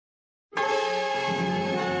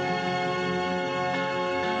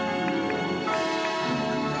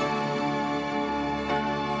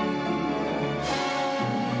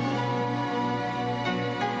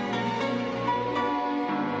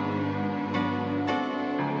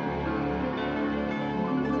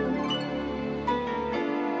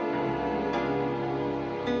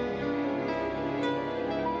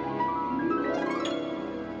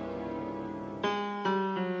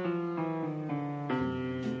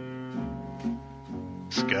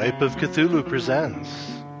Skype of Cthulhu presents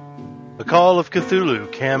The Call of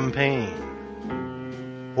Cthulhu Campaign,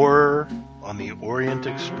 Horror on the Orient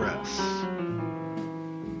Express.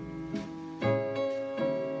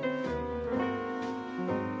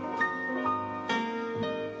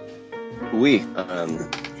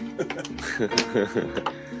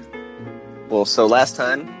 Well, so last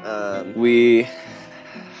time we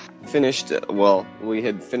finished. We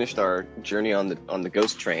had finished our journey on the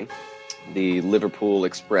ghost train, the Liverpool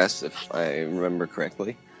Express, if I remember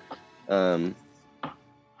correctly, and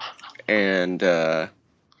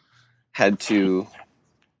had to.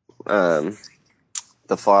 The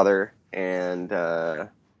father and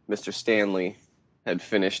Mr. Stanley had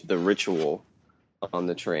finished the ritual on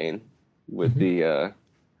the train with the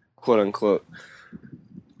quote-unquote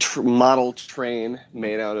model train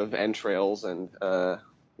made out of entrails and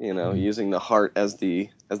using the heart as the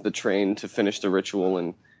train to finish the ritual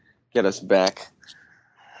and get us back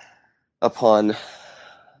upon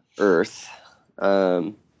Earth.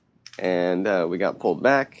 And we got pulled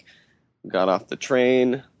back, got off the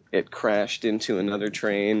train. It crashed into another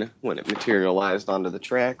train when it materialized onto the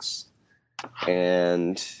tracks,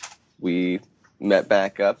 and we met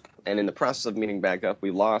back up. And in the process of meeting back up,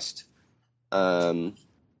 we lost,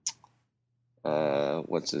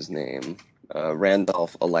 what's his name?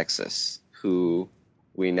 Randolph Alexis, who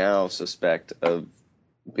we now suspect of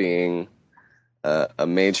being a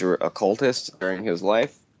major occultist during his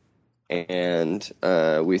life. And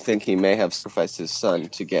we think he may have sacrificed his son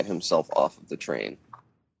to get himself off of the train.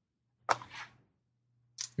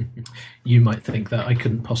 You might think that. I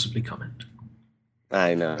couldn't possibly comment.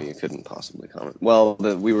 I know, you couldn't possibly comment. Well,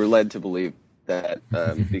 we were led to believe that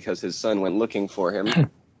because his son went looking for him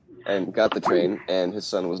and got the train, and his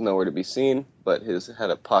son was nowhere to be seen, but had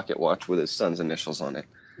a pocket watch with his son's initials on it.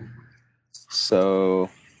 So,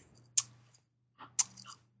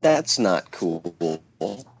 that's not cool.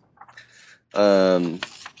 And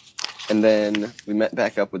then we met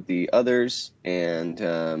back up with the others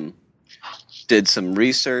and did some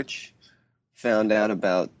research, found out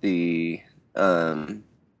about the... I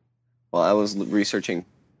was researching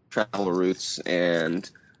travel routes,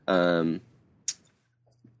 and the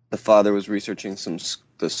father was researching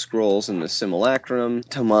the scrolls in the simulacrum.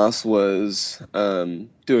 Tomas was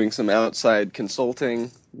doing some outside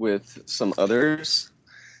consulting with some others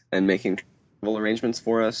and making travel arrangements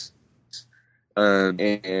for us.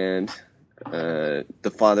 And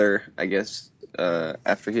the father, I guess,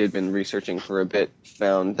 after he had been researching for a bit,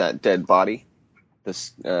 found that dead body.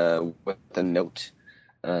 With the note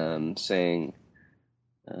saying,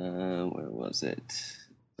 where was it?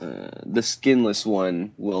 The skinless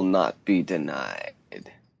one will not be denied.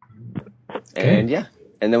 Okay.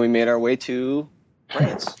 And then we made our way to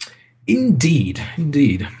France. Indeed.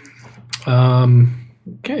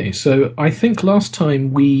 Okay, so I think last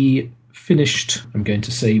time we finished on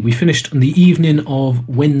the evening of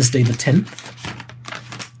Wednesday the 10th.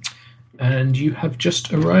 And you have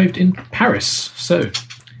just arrived in Paris, so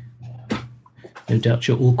no doubt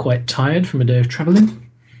you're all quite tired from a day of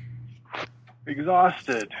travelling.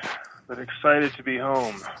 Exhausted, but excited to be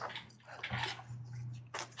home.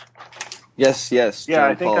 Yes. Yeah,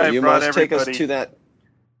 John I think Paul, I brought everybody.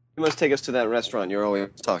 You must take us to that restaurant you're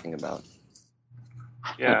always talking about.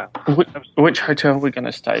 Yeah. Which hotel are we going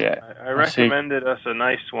to stay at? I recommended us a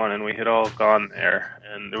nice one, and we had all gone there.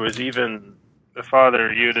 And there was even... The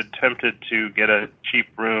father, you had attempted to get a cheap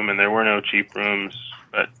room, and there were no cheap rooms,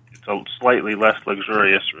 but it's a slightly less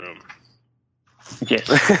luxurious room. Yes.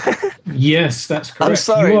 Yes, that's correct. I'm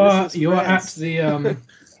sorry, you are at the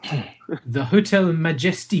Hotel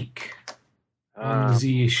Majestic on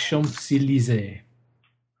the Champs-Élysées.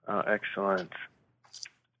 Oh, excellent.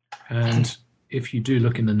 And if you do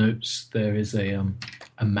look in the notes, there is a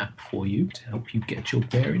map for you to help you get your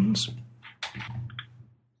bearings.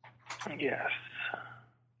 Yes.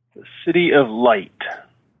 The City of Light.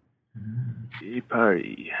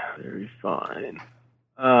 Paris. Very fine.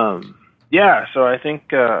 So I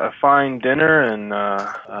think a fine dinner and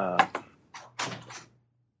a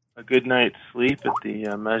good night's sleep at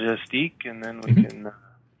the Majestic, and then we can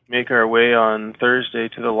make our way on Thursday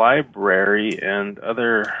to the library and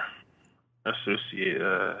other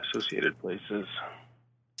associated places.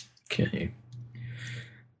 Okay.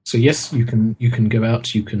 So yes, you can go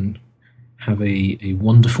out, you can have a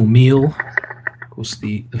wonderful meal. Of course,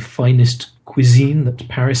 the finest cuisine that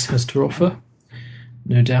Paris has to offer.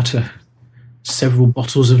 No doubt several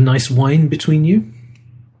bottles of nice wine between you.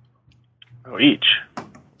 Oh, each.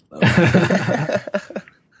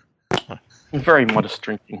 Very modest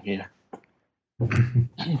drinking here.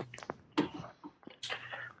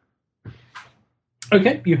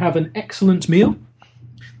 Okay, you have an excellent meal.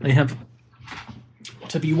 They have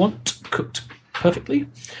whatever you want, cooked perfectly.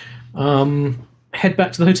 Head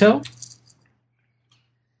back to the hotel.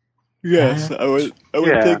 Yes, I would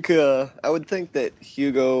Yeah. think that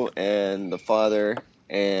Hugo and the father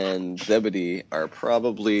and Zebedee are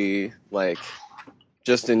probably like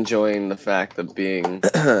just enjoying the fact of being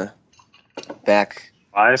back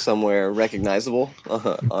somewhere recognizable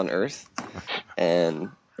on Earth and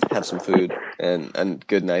have some food and a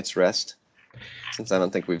good night's rest. Since I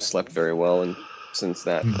don't think we've slept very well since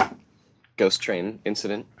that ghost train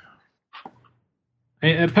incident.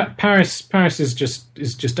 Paris is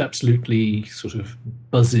just absolutely sort of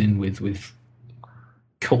buzzing with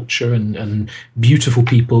culture and beautiful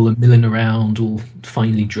people and milling around, all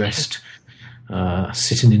finely dressed,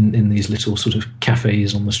 sitting in these little sort of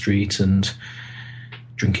cafes on the street and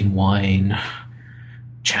drinking wine,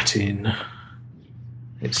 chatting.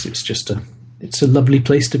 It's a lovely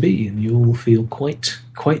place to be, and you'll feel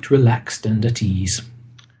quite relaxed and at ease.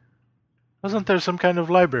 Wasn't there some kind of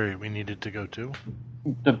library we needed to go to?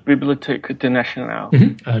 The Bibliothèque de Nationale.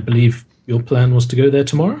 Mm-hmm. I believe your plan was to go there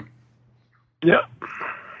tomorrow? Yeah.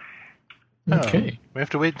 Okay. We have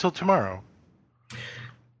to wait until tomorrow.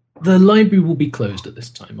 The library will be closed at this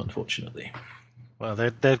time, unfortunately. Well,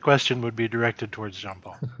 that question would be directed towards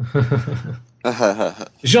Jean-Paul.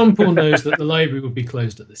 Jean-Paul knows that the library will be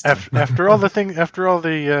closed at this time. After all the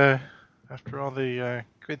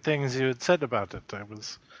good things you had said about it, I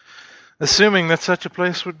was assuming that such a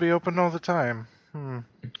place would be open all the time.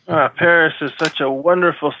 Paris is such a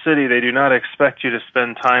wonderful city. They do not expect you to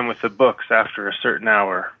spend time with the books after a certain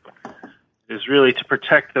hour. It is really to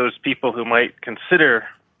protect those people who might consider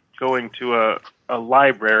going to a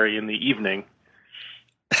library in the evening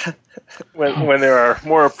when there are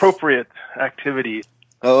more appropriate activities.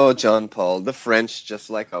 Oh, John Paul, the French, just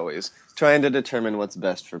like always, trying to determine what's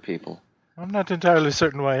best for people. I'm not entirely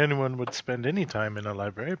certain why anyone would spend any time in a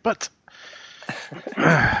library, but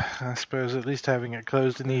I suppose at least having it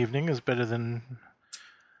closed in the evening is better than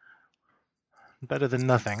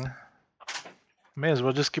nothing. May as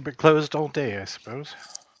well just keep it closed all day, I suppose.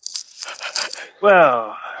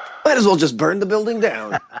 Well, might as well just burn the building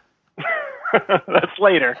down. that's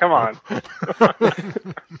later. Come on.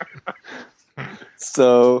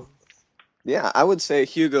 So, yeah, I would say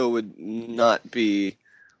Hugo would not be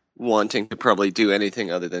wanting to probably do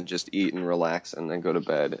anything other than just eat and relax and then go to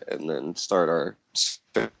bed and then start our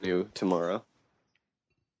new tomorrow.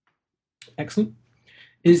 Excellent.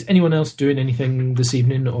 Is anyone else doing anything this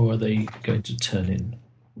evening, or are they going to turn in?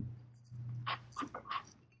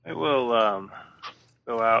 I will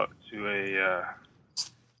go out to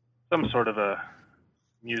some sort of a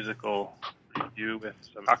musical review with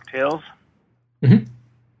some cocktails. Mm-hmm.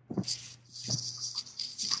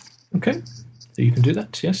 Okay, so you can do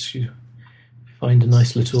that. Yes, you find a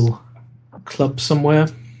nice little club somewhere.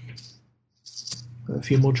 A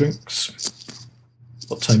few more drinks.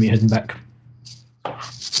 What time are you heading back?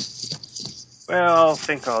 Well, I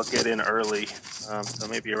think I'll get in early, so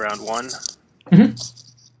maybe around 1. Mm-hmm.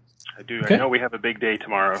 I know we have a big day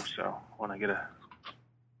tomorrow, so I want to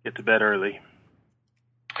get to bed early.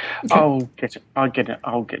 Okay. I'll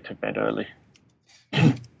get to bed early.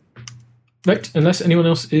 Right, unless anyone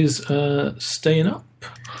else is staying up,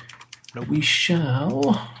 we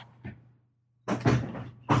shall.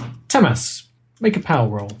 Tamas, make a power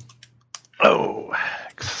roll. Oh,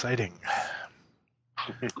 exciting.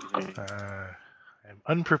 I'm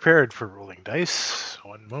unprepared for rolling dice.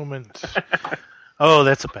 One moment. Oh,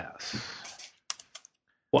 that's a pass.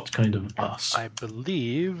 What kind of pass? I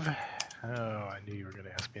believe... Oh, I knew you were going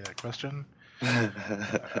to ask me that question.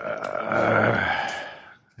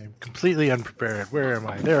 I'm completely unprepared. Where am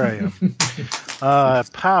I? There I am.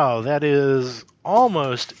 Pow, that is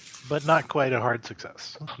almost, but not quite a hard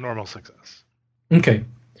success. Normal success. Okay.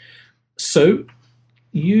 So,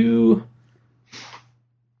 you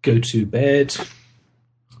go to bed,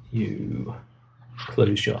 you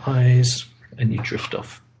close your eyes, and you drift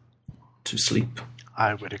off to sleep.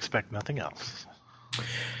 I would expect nothing else.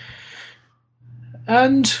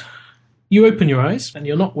 And you open your eyes, and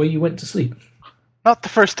you're not where you went to sleep. Not the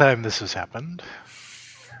first time this has happened.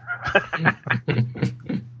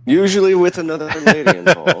 Usually with another lady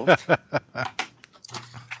involved.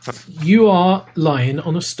 You are lying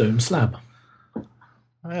on a stone slab.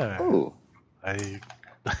 Oh. I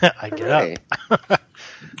get up.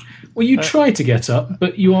 Well, you try to get up,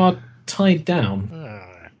 but you are tied down.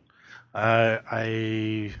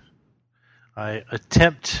 I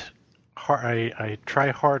attempt. I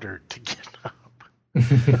try harder to get up.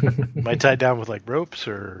 Am I tied down with like ropes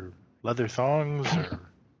or leather thongs? Or...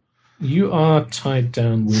 You are tied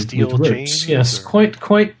down with Steel ropes. chains, Yes, or-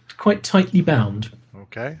 quite tightly bound.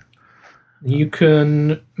 Okay. You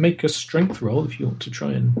can make a strength roll if you want to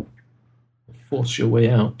try and force your way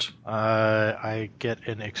out. I get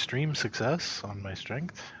an extreme success on my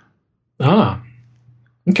strength. Ah,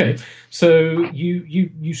 okay. So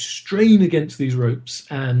you strain against these ropes,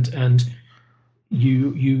 and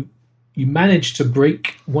you manage to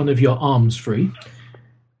break one of your arms free.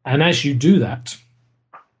 And as you do that,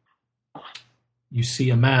 you see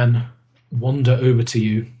a man wander over to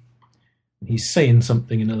you. He's saying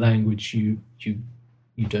something in a language you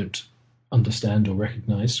don't understand or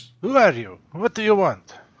recognize. Who are you? What do you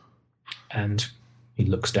want? And he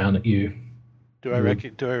looks down at you. Do I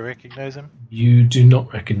recognize him? You do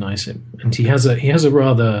not recognize him, and he has a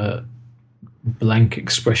rather blank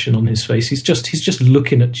expression on his face. He's just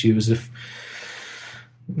looking at you as if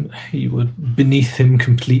you were beneath him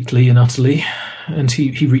completely and utterly. And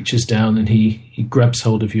he reaches down and he grabs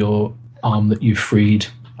hold of your arm that you've freed,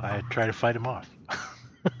 I try to fight him off.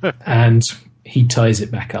 and he ties it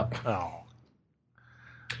back up. Oh.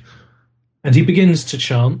 And he begins to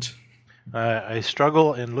chant. I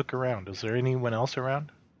struggle and look around. Is there anyone else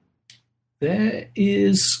around? There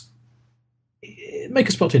is... Make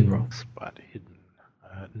a spot hidden roll. Spot hidden.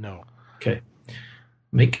 No. Okay.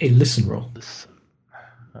 Make a listen roll. Listen.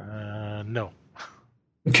 No.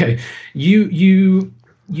 Okay. You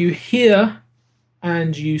hear,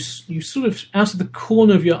 and you sort of, out of the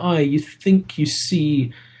corner of your eye, you think you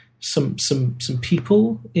see some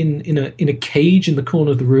people in a cage in the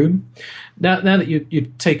corner of the room. Now that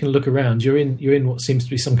you've taken a look around, you're in what seems to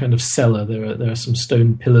be some kind of cellar. There are some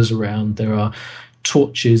stone pillars around. There are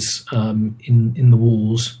torches in the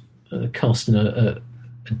walls, casting a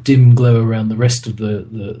dim glow around the rest of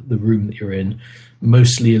the room that you're in,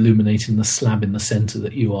 mostly illuminating the slab in the center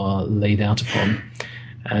that you are laid out upon.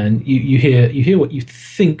 And you hear what you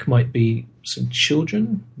think might be some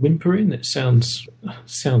children whimpering. It sounds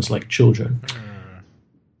like children.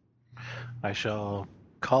 I shall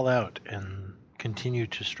call out and continue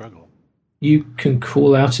to struggle. You can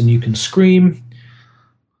call out and you can scream,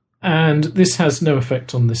 and this has no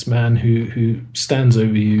effect on this man who stands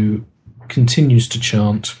over you, continues to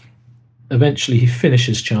chant. Eventually he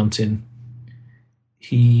finishes chanting.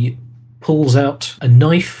 He pulls out a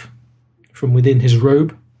knife from within his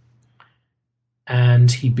robe,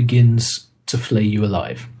 and he begins to flay you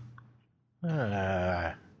alive.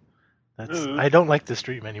 I don't like this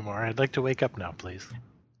dream anymore. I'd like to wake up now, please.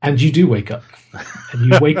 And you do wake up.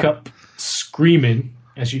 And you wake up screaming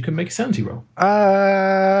as you can make a sanity roll.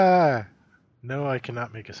 No, I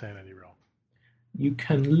cannot make a sanity roll. You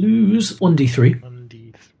can lose 1d3.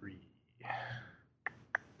 1d3.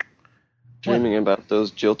 Dreaming about those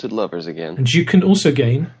jilted lovers again. And you can also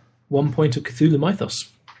gain 1 point of Cthulhu Mythos.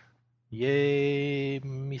 Yay,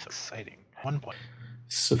 me so exciting. 1 point.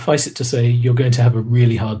 Suffice it to say, you're going to have a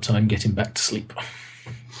really hard time getting back to sleep.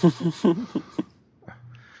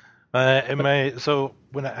 So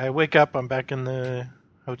when I wake up, I'm back in the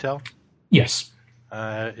hotel? Yes.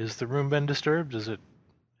 Is the room been disturbed? Is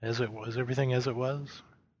everything as it was?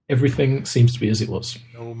 Everything seems to be as it was.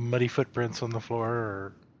 No muddy footprints on the floor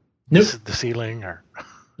or Nope. the ceiling or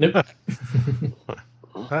Nope.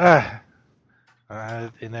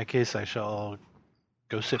 in that case, I shall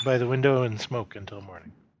go sit by the window and smoke until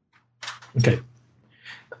morning. Okay.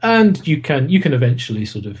 And you can eventually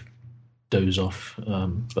sort of doze off,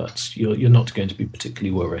 but you're not going to be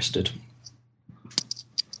particularly well rested.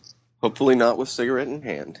 Hopefully not with cigarette in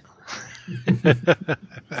hand.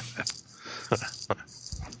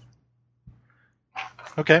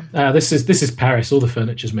 Okay. This is Paris. All the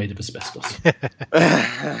furniture's made of asbestos.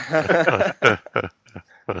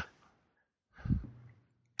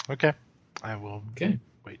 Okay. I will Okay.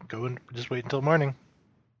 just wait until morning.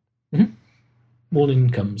 Morning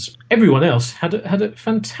comes. Everyone else had a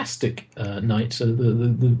fantastic night.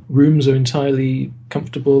 The rooms are entirely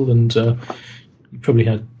comfortable, and you probably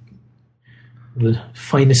had the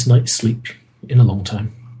finest night's sleep in a long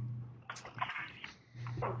time.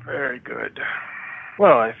 Very good.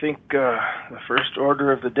 Well, I think the first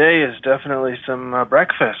order of the day is definitely some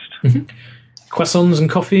breakfast. Croissants and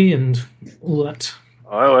coffee and all that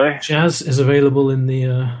Aye, jazz is available in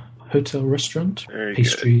the hotel restaurant. Very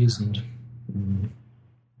Pastries and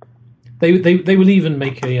they will even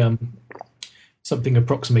make a something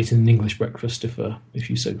approximating an English breakfast if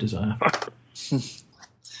you so desire.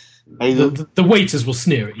 The waiters will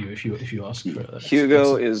sneer at you if you ask for it.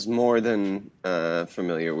 Hugo is more than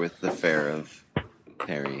familiar with the fare of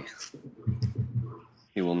Harry.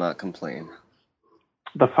 He will not complain.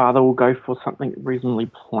 The father will go for something reasonably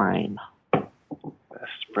plain.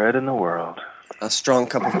 Best bread in the world. A strong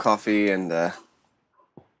cup of coffee and a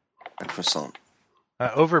croissant.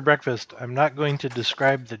 Over breakfast, I'm not going to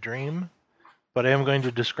describe the dream, but I am going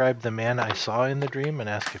to describe the man I saw in the dream and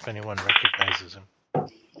ask if anyone recognizes him.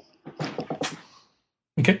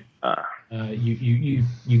 Okay.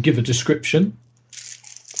 You give a description,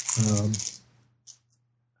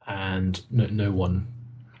 and no one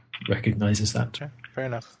recognizes that. Okay, fair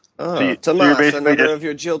enough. Oh, So you're Tomas, basically another just- of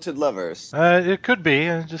your jilted lovers. It could be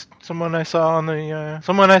just someone I saw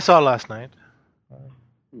someone I saw last night.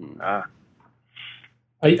 Are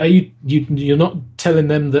you're not telling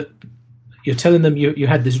them that you're telling them you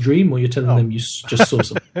had this dream, or you're telling them you just saw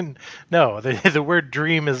something? No, the word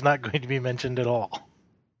dream is not going to be mentioned at all.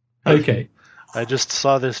 Okay. I just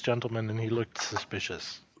saw this gentleman and he looked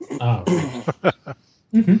suspicious. Oh.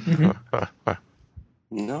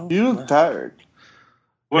 No. You look tired.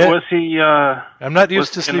 What was he? I'm not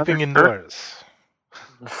used to Was he another sleeping Turk? indoors,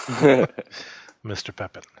 Mr.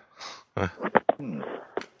 Pepin.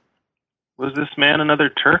 Was this man another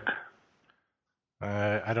Turk?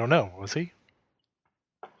 I don't know. Was he?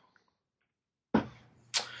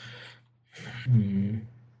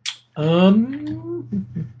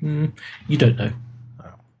 You don't know.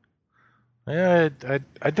 Yeah,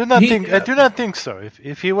 I do not think. I do not think so.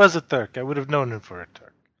 If he was a Turk, I would have known him for a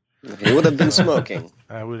Turk. He would have been smoking.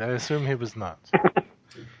 I assume he was not.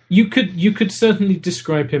 You could certainly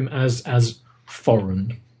describe him as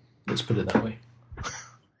foreign. Let's put it that way.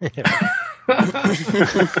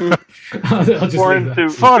 I'll just Foreign leave that. to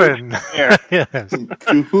Foreign. air. Yes.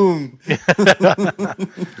 To whom?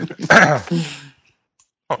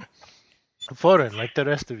 Foreign, like the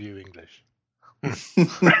rest of you English.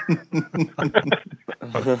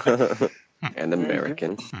 And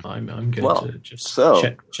American. I'm going Well, to just so,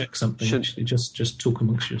 check something. should- Actually, just talk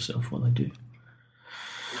amongst yourself while I do.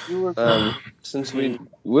 Since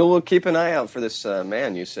we'll keep an eye out for this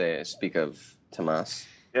man you speak of, Tomas.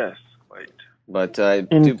 Yes, quite. But I do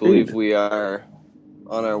Indeed. believe we are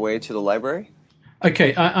on our way to the library.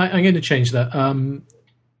 Okay, I'm going to change that.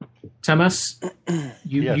 Tamas,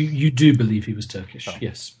 Yes. you do believe he was Turkish? Oh.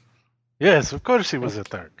 Yes. Yes, of course he was a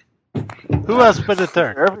Turk. Who else but a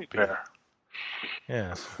Turk? Everywhere.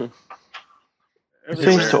 Yes. It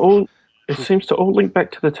seems to all link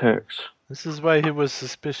back to the Turks. This is why he was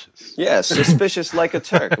suspicious. Yes, suspicious like a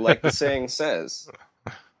Turk, like the saying says.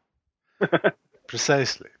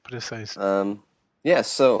 Precisely. Yes,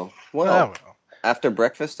 so, well, Well. after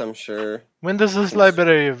breakfast, I'm sure. When does this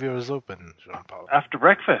library of yours open, Jean-Paul? After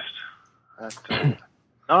breakfast. At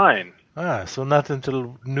 9. So not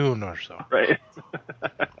until noon or so. Right.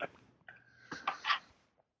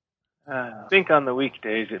 I think on the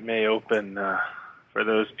weekdays it may open for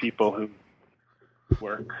those people who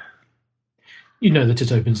work. You know that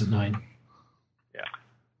it opens at 9.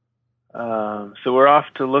 So we're off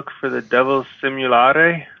to look for the Devil's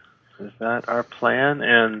Simulare. Is that our plan?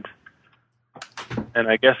 And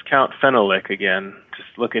I guess Count Fenelick again.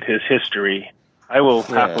 Just look at his history. I will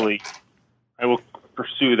happily. I will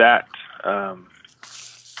pursue that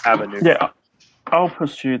avenue. Yeah, I'll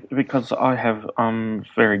pursue because I'm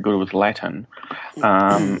very good with Latin.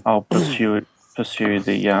 I'll pursue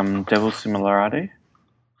the Devil's Similarity.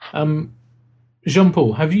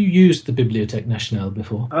 Jean-Paul, have you used the Bibliothèque Nationale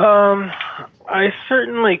before? I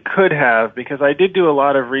certainly could have because I did do a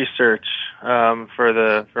lot of research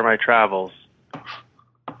for my travels.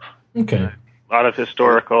 Okay. A lot of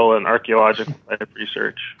historical and archaeological type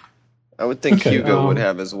research. I would think Okay, Hugo would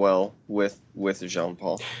have as well with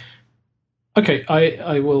Jean-Paul. Okay,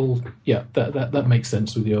 I will. Yeah, that makes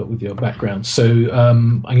sense with your background. So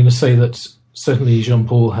I'm going to say that certainly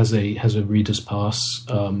Jean-Paul has a reader's pass.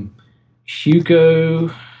 Hugo.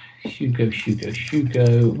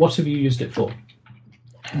 What have you used it for?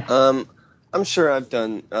 I'm sure I've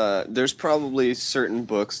done. There's probably certain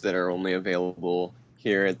books that are only available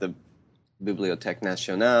here at the Bibliothèque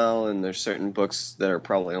Nationale, and there's certain books that are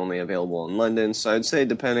probably only available in London. So I'd say,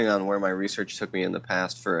 depending on where my research took me in the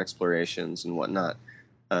past for explorations and whatnot,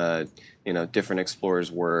 different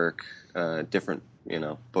explorers' work, different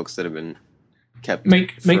books that have been kept.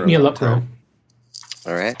 Make for me a long luck roll. time.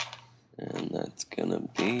 All right, and that's gonna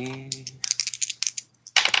be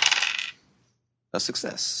a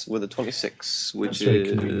success with a 26, which That's very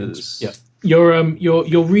convenient. is Yeah.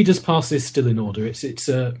 Your reader's pass is still in order. It's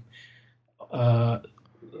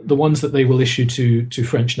the ones that they will issue to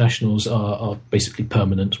French nationals are basically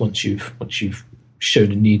permanent. Once you've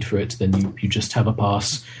shown a need for it, then you just have a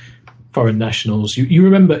pass. Foreign nationals, you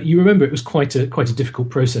remember it was quite a difficult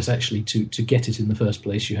process actually to get it in the first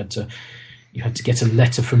place. You had to get a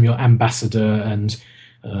letter from your ambassador and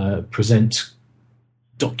present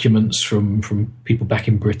documents from people back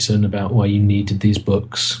in Britain about why you needed these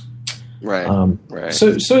books. Right. Right. So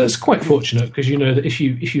it's quite fortunate because you know that if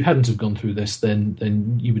you hadn't have gone through this,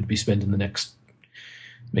 then you would be spending the next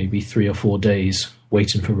maybe 3 or 4 days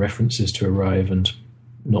waiting for references to arrive and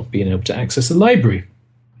not being able to access the library.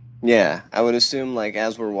 Yeah, I would assume like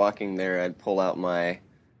as we're walking there, I'd pull out my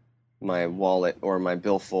wallet or my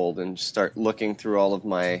billfold and start looking through all of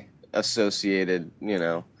my associated,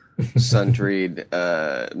 sundry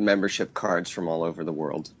membership cards from all over the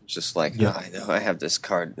world. Just like, Yeah. I know I have this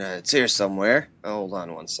card. It's here somewhere. Hold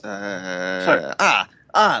on once.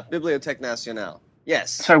 Bibliothèque Nationale.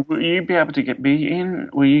 Yes. So will you be able to get me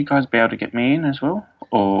in? Will you guys be able to get me in as well?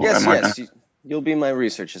 Or Yes, am I yes. You'll be my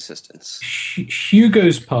research assistants.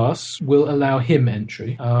 Hugo's pass will allow him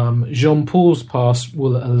entry. Jean-Paul's pass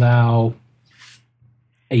will allow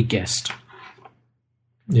a guest.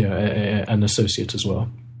 Yeah, an associate as well.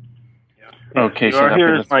 Okay, you so are that'd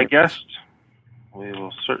here be as the my three. guest. We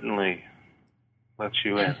will certainly let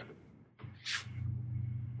you in.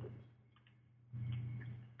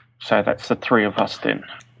 So that's the 3 of us then.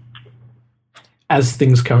 As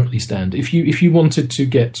things currently stand, if you wanted to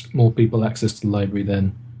get more people access to the library,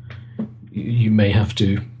 then you may have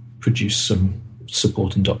to produce some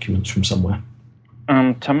supporting documents from somewhere.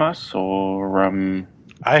 Thomas or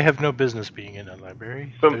I have no business being in a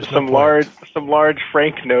library. Some There's no large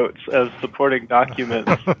frank notes as supporting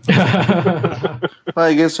documents.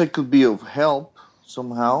 I guess I could be of help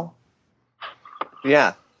somehow.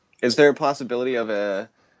 Yeah. Is there a possibility of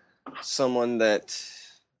someone that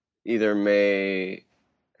either may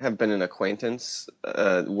have been an acquaintance,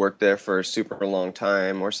 worked there for a super long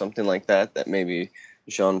time or something like that maybe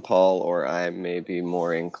Jean-Paul or I may be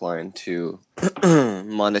more inclined to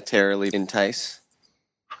monetarily entice?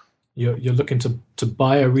 You're looking to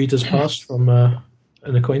buy a reader's pass from an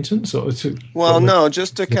acquaintance, or to? Well, no,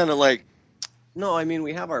 just to kind of like. No, I mean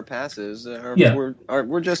we have our passes. Yeah.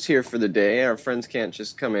 We're just here for the day. Our friends can't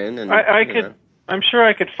just come in and. I'm sure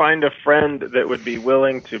I could find a friend that would be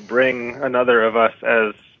willing to bring another of us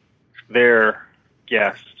as their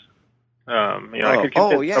guest. I could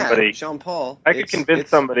convince somebody. Jean-Paul. I could convince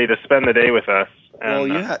somebody to spend the day with us. And,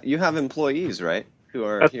 well, you have employees, right? Who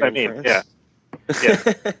are that's here what I in mean. France?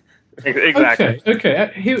 Yeah. Exactly.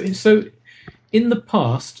 Okay. So, in the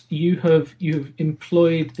past, you have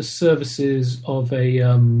employed the services of a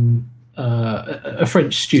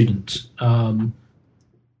French student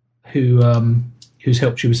who's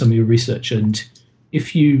helped you with some of your research, and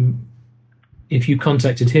if you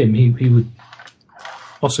contacted him, he would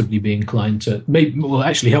possibly be inclined to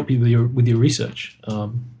actually help you with your research.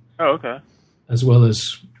 Okay. As well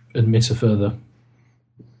as admit a further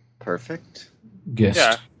perfect guest.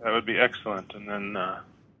 Yeah, that would be excellent. And then,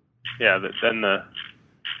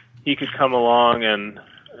 he could come along and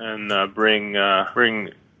bring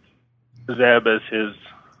Zeb as his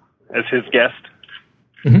guest.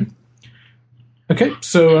 Mm-hmm. Okay,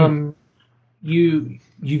 so you've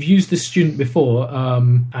used this student before,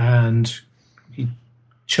 and he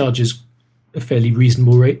charges a fairly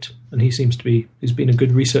reasonable rate, and he's been a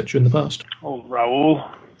good researcher in the past. Oh, Raoul.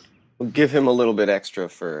 We'll give him a little bit extra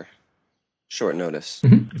for short notice.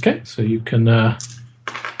 Mm-hmm. Okay, so you can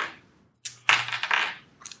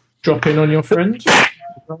drop in on your friend,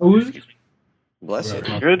 Raoul. Bless you.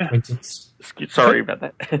 Good. Sorry about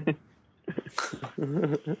that.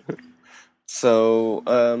 So,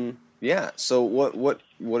 So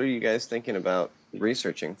what are you guys thinking about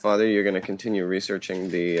researching? Father, you're going to continue researching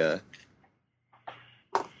the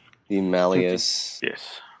Malleus.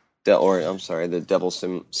 Yes. The Devil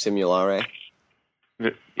Simulare. Yeah,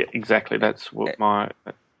 exactly. That's what my...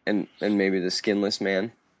 And maybe the Skinless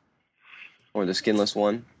Man? Or the Skinless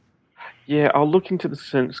One? Yeah, I'll look into the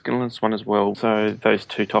Skinless One as well. So those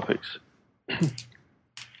 2 topics.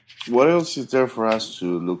 What else is there for us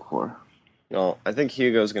to look for? No, I think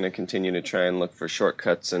Hugo's going to continue to try and look for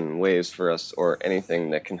shortcuts and ways for us, or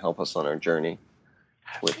anything that can help us on our journey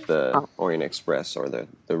with the Orient Express or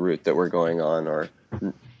the route that we're going on, or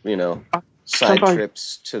side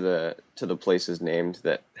trips to the places named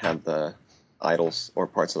that have the idols or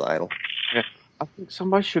parts of the idol. Yeah, I think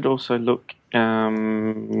somebody should also look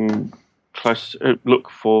look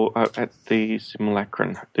for at the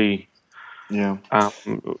simulacron.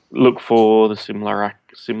 Look for the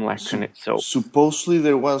simulacron itself. Supposedly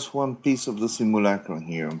there was one piece of the simulacron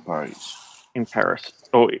here in Paris. In Paris.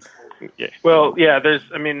 Oh, yeah. Well, yeah,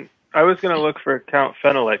 I was going to look for Count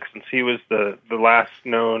Fenelix, since he was the last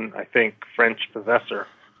known, I think, French possessor,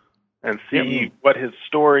 and see what his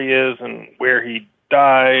story is and where he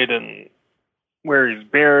died and where he's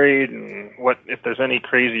buried and if there's any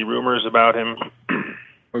crazy rumors about him.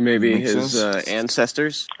 maybe Makes his sense.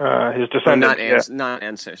 ancestors. His Or descendants. not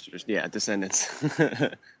ancestors. Yeah, descendants.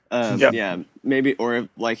 Yep. Yeah, maybe, or if,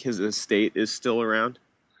 like, his estate is still around.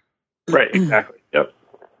 Right. Exactly. Yep.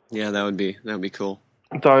 Yeah, that would be cool.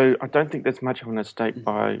 Though I don't think there's much of an estate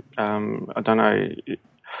by. I don't know.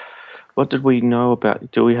 What did we know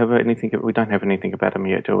about? Do we have anything? We don't have anything about him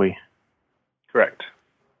yet, do we? Correct.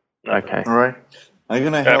 Okay. All right. I'm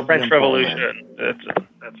gonna help French Jean-Paul, Revolution.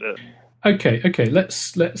 That's it. Okay. Let's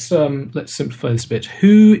simplify this a bit.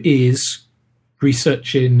 Who is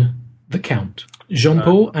researching the Count?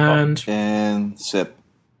 Jean-Paul and And Sip.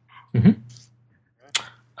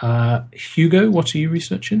 Hugo. What are you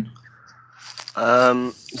researching?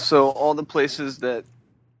 So all the places that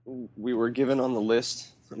we were given on the list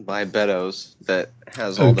by Beddoes that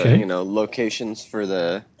has all Okay. the locations for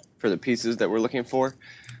the pieces that we're looking for.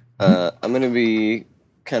 I'm going to be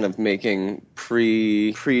kind of making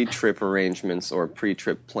pre-trip arrangements or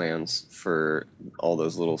pre-trip plans for all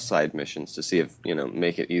those little side missions to see if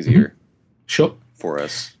make it easier Sure. for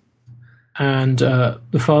us. And the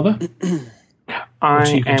father. What are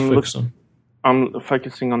you going to focus on? I'm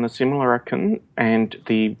focusing on the Simulacrum and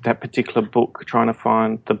that particular book, trying to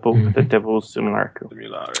find the book, The Devil's Simulacrum.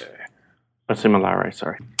 Similare,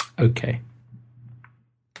 sorry. Okay.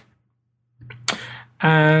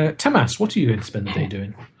 Tamas, what are you going to spend the day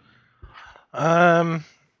doing? Wandering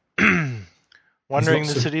There's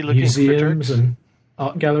the lots city of looking for museums Turks. and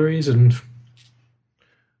art galleries and.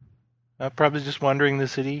 Probably just wandering the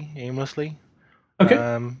city aimlessly. Okay.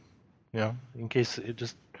 In case it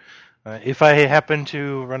just. If I happen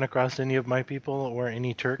to run across any of my people or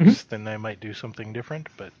any Turks, then I might do something different.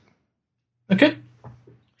 But Okay.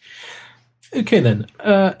 Okay then,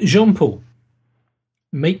 Jean-Paul,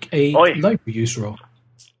 make a Oi. library use roll.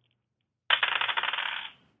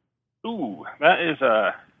 Ooh, that is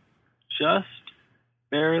just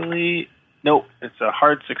barely. Nope, it's a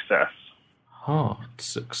hard success. Hard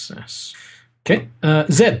success. Okay,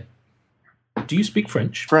 Zeb, do you speak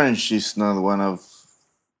French? French is not one of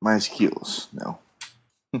my skills. No.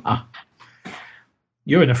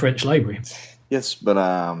 You're in a French library. Yes, but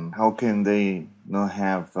how can they not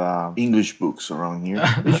have English books around here?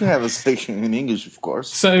 They should have a section in English, of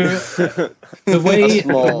course. So the A way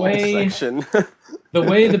small section. the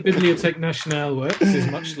way the Bibliothèque Nationale works is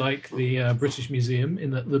much like the British Museum,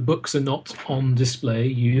 in that the books are not on display.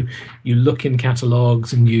 You look in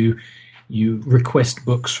catalogues and you request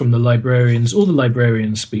books from the librarians. All the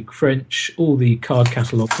librarians speak French. All the card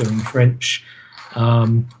catalogues are in French.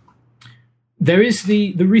 There is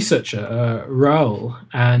the researcher, Raoul,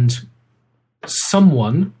 and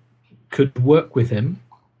someone could work with him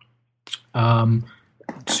and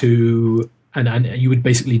you would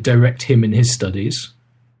basically direct him in his studies.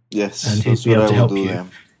 Yes, And he'd that's be able what to I help will do you.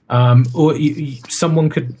 then. Or someone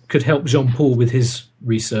could help Jean-Paul with his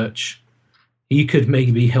research. He could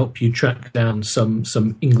maybe help you track down some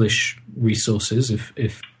English resources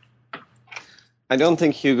if I don't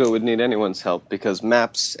think Hugo would need anyone's help because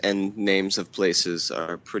maps and names of places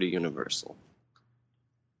are pretty universal.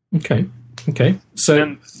 Okay. So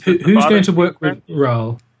And who's father going to work with French?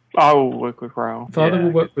 Raoul? I will work with Raoul. Father Yeah,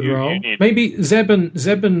 will work with you Raoul. need- Maybe Zeb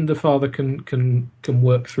and the father can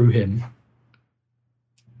work through him.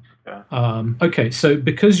 Yeah. Okay, so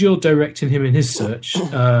because you're directing him in his search,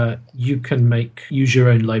 you can use your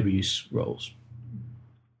own library use rolls.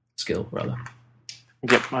 Skill, rather.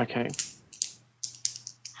 Yep, okay.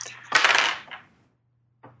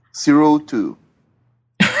 02.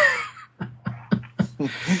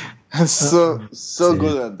 so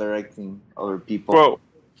good at directing other people. Well,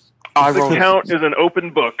 I the rolled count is an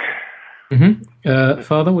open book.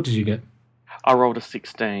 Father, what did you get? I rolled a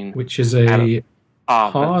 16. Which is a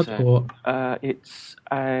hard but, or it's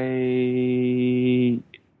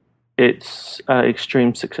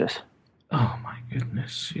extreme success. oh my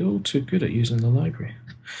goodness, you're all too good at using the library.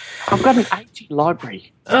 I've got an 80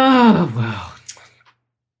 library. Oh well,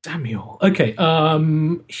 damn you all. Okay,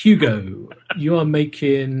 Hugo, you are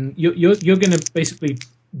making you're going to basically.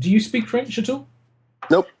 Do you speak French at all?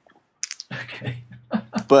 Nope. Okay.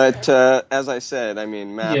 But as I said, I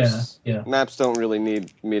mean, maps Yeah. maps don't really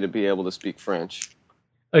need me to be able to speak French.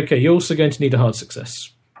 Okay, you're also going to need a hard success.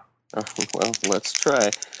 Well, let's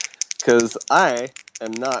try. Because I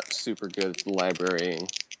am not super good at librarying.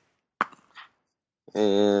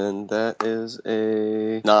 And that is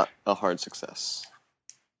not a hard success.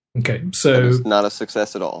 Okay, That so is not a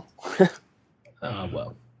success at all.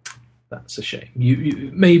 well, that's a shame.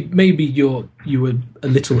 Maybe you were a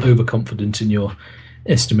little overconfident in your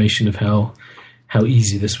estimation of how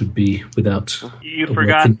easy this would be without You a forgot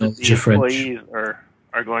working that knowledge the of French. employees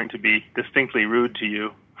are going to be distinctly rude to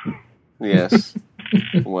you. Yes.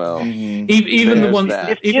 Well, Even the there's ones,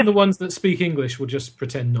 that. even the ones that speak English will just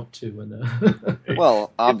pretend not to. When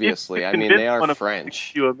Well, obviously, I mean, they are One of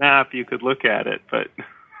French. you a map, you could look at it, but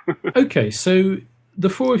Okay, so the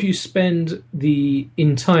four of you spend the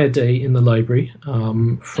entire day in the library,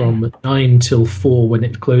 from 9 till 4 when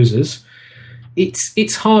it closes.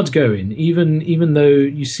 It's hard going, even though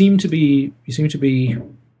you seem to be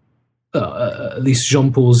at least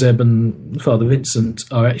Jean-Paul, Zeb, and Father Vincent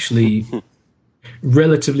are actually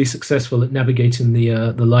relatively successful at navigating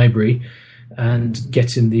the library and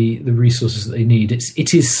getting the resources that they need.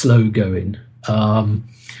 It is slow going,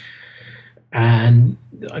 and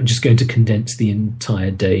I'm just going to condense the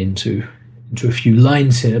entire day into a few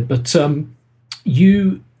lines here. But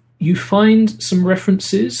you find some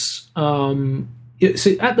references.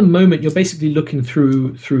 So at the moment, you're basically looking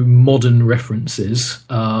through modern references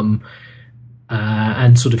and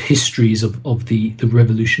sort of histories of the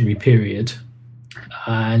revolutionary period,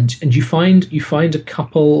 and you find a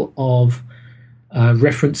couple of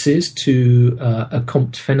references to a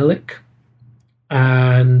Comte Fenelick,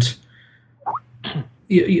 and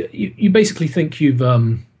you basically think you've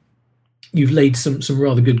laid some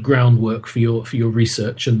rather good groundwork for your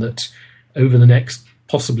research, and that over the next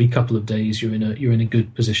possibly couple of days you're in a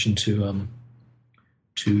good position to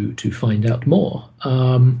find out more.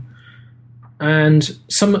 And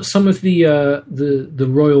some of the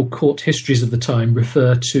royal court histories of the time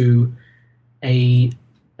refer to a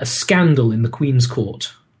scandal in the Queen's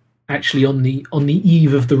Court, actually on the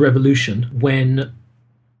eve of the revolution, when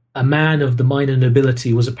a man of the minor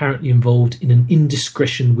nobility was apparently involved in an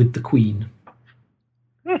indiscretion with the Queen.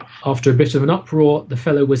 After a bit of an uproar, the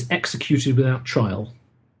fellow was executed without trial.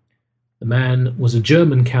 The man was a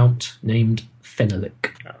German count named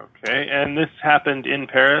Fenelick. okay. And this happened in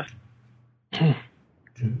Paris.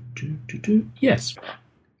 Yes,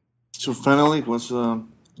 So Fenelick was a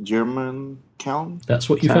German count? that's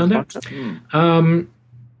what you found out.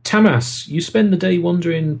 Tamas, you spend the day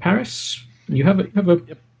wandering Paris. And you have a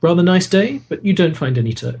rather nice day, but you don't find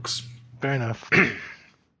any Turks. Fair enough.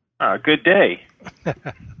 Good day.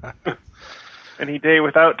 Any day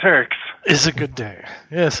without Turks. It's a good day.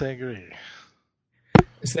 Yes, I agree.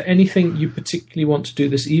 Is there anything you particularly want to do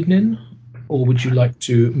this evening, or would you like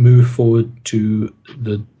to move forward to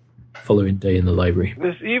the following day in the library?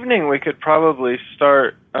 This evening we could probably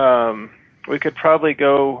start. We could probably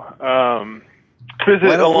go visit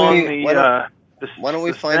Why don't along we- the. Why don't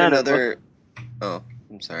we the find Seine and another... Oh,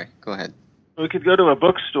 I'm sorry. Go ahead. We could go to a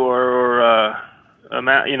bookstore or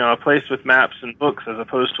a place with maps and books, as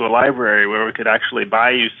opposed to a library where we could actually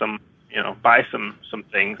buy some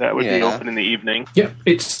things. That would be Yeah. open in the evening. Yeah,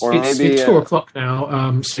 it's Or maybe, 4 o'clock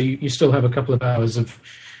now, so you still have a couple of hours of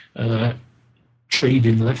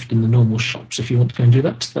trading left in the normal shops. If you want to go and do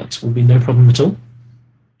that will be no problem at all.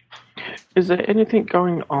 Is there anything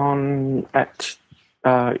going on at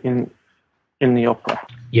in the opera?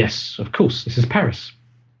 Yes, of course. This is Paris.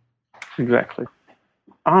 Exactly.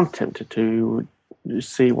 I'm tempted to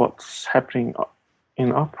see what's happening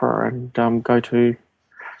in opera and go to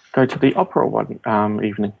the opera one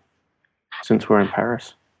evening, since we're in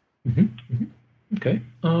Paris. Okay.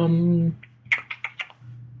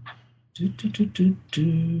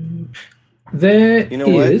 There You know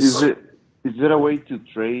what? is. Is there a way to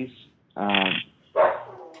trace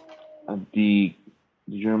the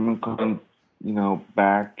German count,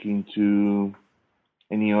 back into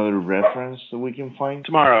any other reference that we can find?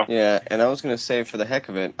 Tomorrow. Yeah, and I was going to say, for the heck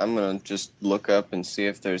of it, I'm going to just look up and see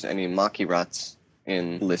if there's any Makirats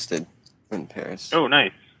listed in Paris. Oh,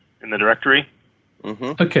 nice. In the directory.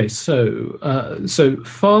 Mm-hmm. Okay, so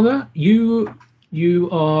Father, you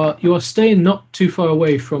are staying not too far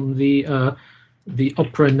away from the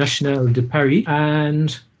Opéra National de Paris,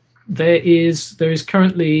 and there is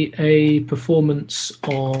currently a performance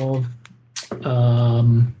of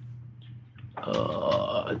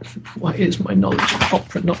why is my knowledge of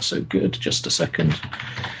opera not so good? Just a second.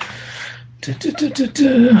 Did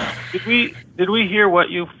we hear what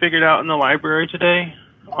you figured out in the library today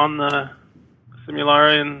on the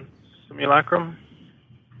Simulare and Simulacrum?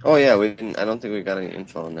 Oh, yeah, we didn't. I don't think we got any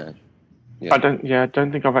info on that. Yeah. I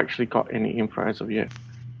don't think I've actually got any info as of yet.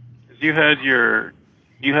 You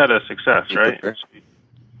had a success, right?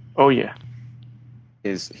 Oh yeah.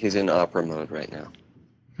 He's in opera mode right now.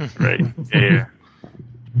 Right. Yeah.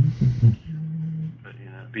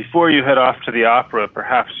 But, before you head off to the opera,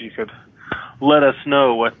 perhaps you could let us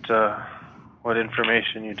know what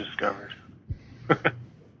information you discovered, in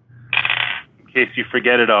case you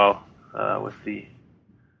forget it all with the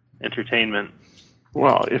entertainment.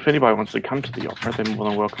 Well, if anybody wants to come to the opera, they're more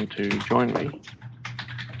than welcome to join me.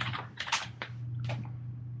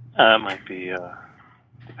 Might be,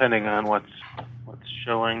 depending on what's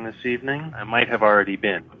showing this evening. I might have already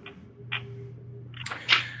been.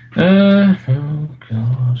 Oh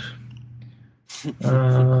God.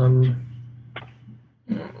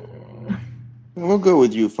 We'll go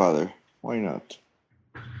with you, Father. Why not?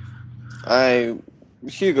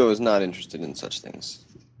 Hugo is not interested in such things.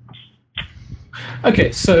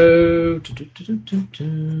 Okay, so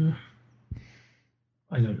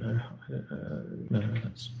I don't know. No,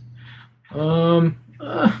 that's.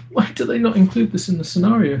 Why do they not include this in the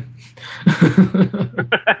scenario?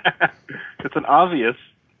 It's an obvious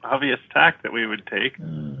tack that we would take.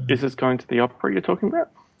 Is this going to the opera you're talking about?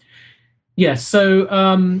 Yeah. So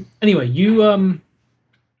anyway, you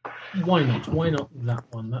why not? Why not that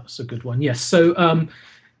one? That's a good one. Yes. So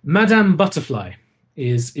Madame Butterfly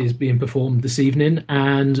is being performed this evening,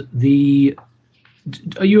 and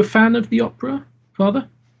are you a fan of the opera, Father?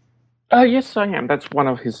 Yes, I am. That's one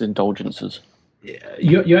of his indulgences.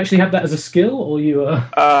 You actually have that as a skill, or you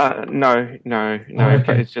are? No. Okay.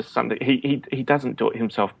 But it's just something he doesn't do it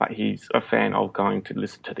himself, but he's a fan of going to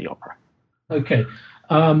listen to the opera. Okay.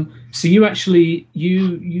 So you actually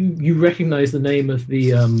you recognize the name of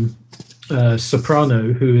the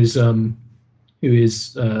soprano who is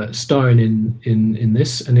starring in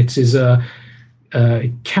this, and it is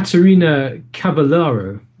Caterina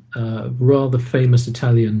Cavallaro, rather famous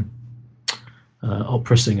Italian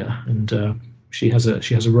opera singer, and she has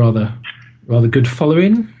a rather good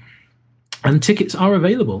following, and tickets are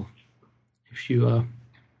available if you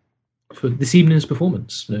for this evening's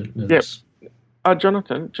performance. No Yep.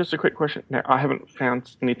 Jonathan, just a quick question. Now, I haven't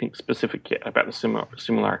found anything specific yet about the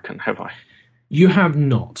Simulacrum, have I? You have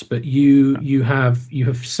not, but you have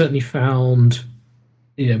certainly found.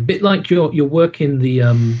 Yeah, a bit like your work in the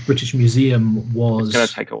British Museum was. It's going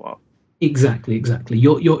to take a while. Exactly.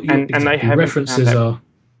 Your and they haven't references are.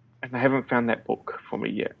 And they haven't found that book for me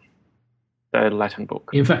yet. The Latin book.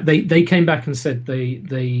 In fact, they came back and said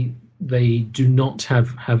they do not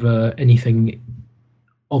have anything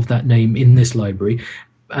of that name in this library,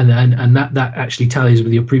 and that actually tallies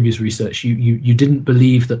with your previous research. You didn't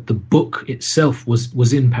believe that the book itself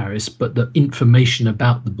was in Paris, but the information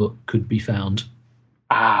about the book could be found.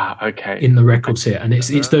 Okay. In the records here, and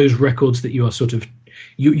it's those records that you are sort of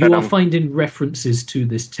you are finding references to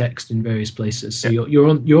this text in various places. So you're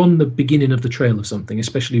on the beginning of the trail of something,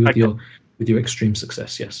 especially with your extreme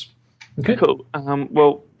success. Yes. Okay. Cool.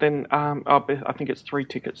 Well, then I think it's 3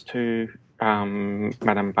 tickets to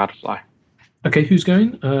Madame Butterfly. Okay, who's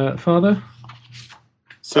going? Father?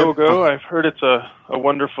 So go. I've heard it's a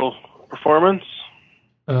wonderful performance.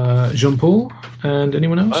 Jean-Paul? And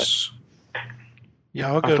anyone else?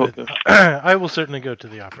 Yeah, I'll go. I will certainly go to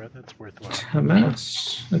the opera. That's worthwhile.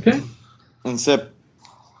 Hamas. Okay. And Sep.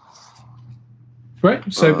 Right,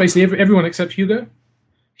 so basically everyone except Hugo.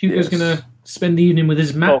 Hugo's going to spend the evening with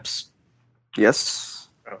his maps. Yes.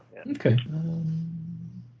 Oh, yeah. Okay.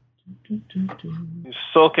 He's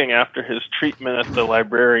sulking after his treatment at the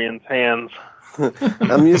librarian's hands.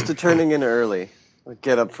 I'm used to turning in early. I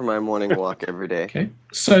get up for my morning walk every day. Okay.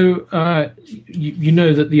 So you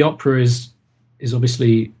know that the opera is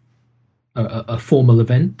obviously a formal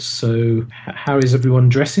event. So how is everyone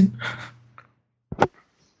dressing?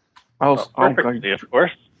 I'll go. Of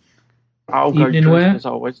course. I'll go Evening dressed wear? as I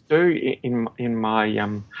always do in my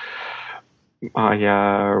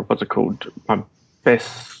what's it called? My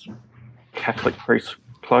best Catholic priest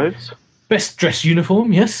clothes. Best dress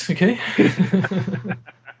uniform, yes. Okay.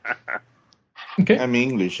 Okay. I'm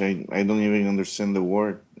English. I don't even understand the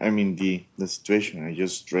word. I mean the situation. I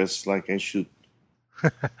just dress like I should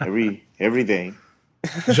every day.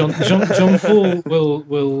 Jean Paul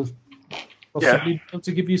will possibly be able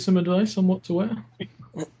to give you some advice on what to wear.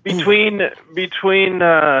 Between the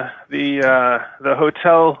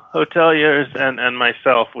hoteliers and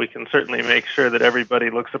myself, we can certainly make sure that everybody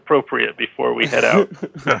looks appropriate before we head out.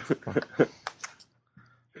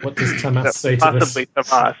 What does Tamas say to this? Possibly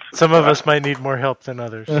Tamas. Some of us might need more help than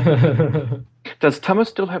others. Does Thomas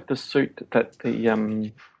still have the suit that the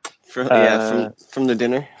From the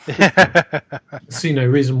dinner. See no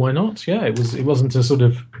reason why not. Yeah, it wasn't a sort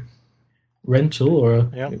of rental or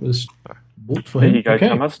it was bought for There him. you go, Okay.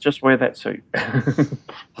 Thomas. Just wear that suit.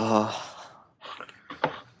 Well,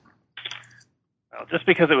 just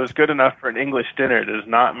because it was good enough for an English dinner does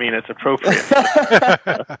not mean it's appropriate.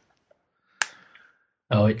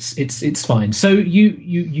 Oh, it's fine. So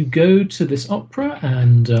you go to this opera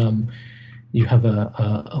and you have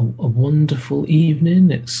a wonderful evening.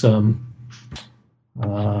 It's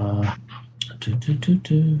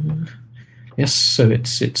yes. So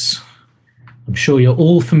it's. I'm sure you're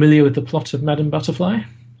all familiar with the plot of Madame Butterfly.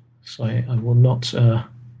 So I will not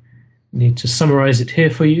need to summarize it here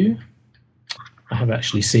for you. I have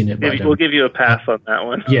actually seen it, but We'll give you a pass on that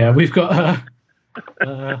one. yeah, we've got.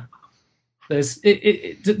 There's.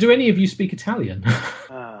 Do any of you speak Italian?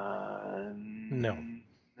 No.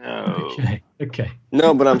 No. Okay.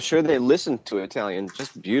 No, but I'm sure they listen to Italian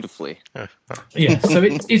just beautifully. Yeah, so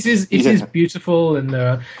it is beautiful,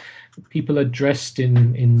 and people are dressed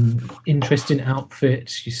in interesting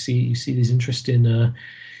outfits. You see these interesting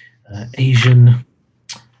Asian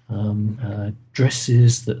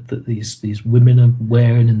dresses that these women are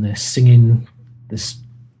wearing, and they're singing this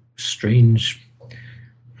strange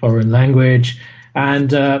foreign language. And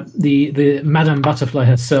the Madame Butterfly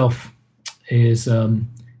herself is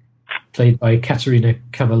played by Caterina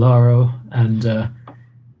Cavallaro, and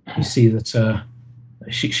you see that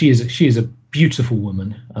she is a beautiful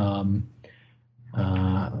woman,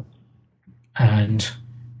 and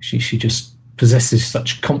she just possesses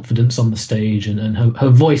such confidence on the stage, and her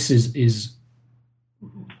voice is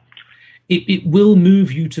it will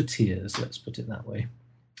move you to tears. Let's put it that way.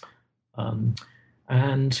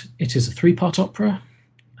 And it is a 3-part opera,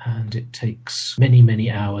 and it takes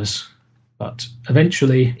many hours. But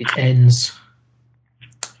eventually it ends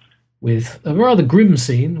with a rather grim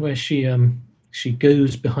scene where she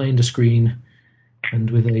goes behind a screen and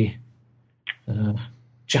with a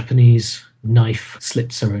Japanese knife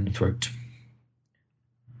slits her own throat.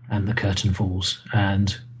 And the curtain falls,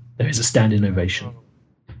 and there is a standing ovation.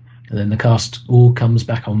 And then the cast all comes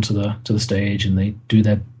back onto the stage, and they do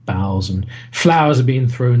their bows, and flowers are being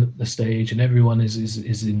thrown at the stage, and everyone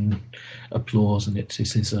is in applause, and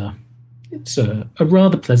it's a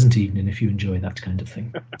rather pleasant evening if you enjoy that kind of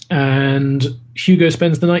thing. And Hugo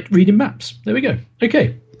spends the night reading maps. There we go.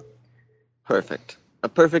 Okay. Perfect. A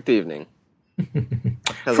perfect evening.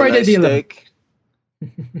 Has Friday a nice the 11th. steak.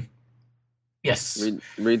 Yes.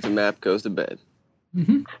 Reads a map, goes to bed.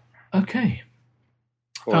 Mm-hmm. Okay.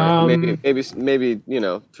 Or maybe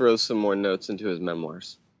throws some more notes into his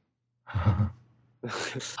memoirs.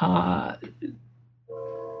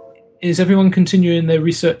 Is everyone continuing their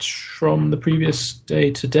research from the previous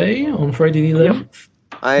day today on Friday the 11th?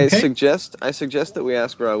 I suggest that we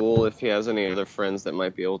ask Raul if he has any other friends that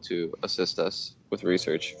might be able to assist us with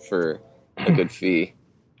research for a good fee.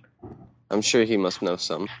 I'm sure he must know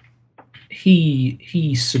some.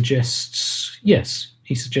 He suggests yes.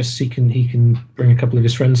 He suggests he can bring a couple of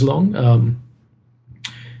his friends along.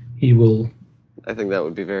 He will. I think that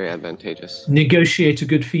would be very advantageous. Negotiate a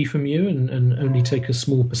good fee from you and only take a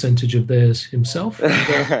small percentage of theirs himself.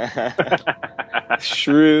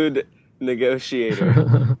 Shrewd negotiator.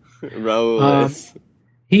 Raul is.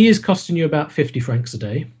 He is costing you about 50 francs a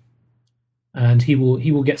day. And he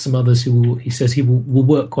will get some others who he says he will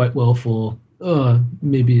work quite well for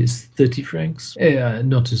maybe it's 30 francs.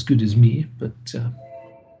 Not as good as me, but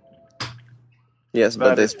yes,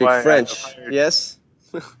 but they speak French. Yes?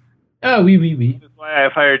 Oui. That's why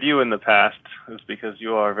I've hired you in the past, is because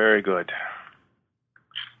you are very good.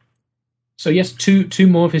 So yes, two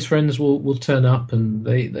more of his friends will turn up, and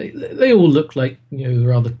they all look like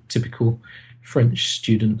rather typical French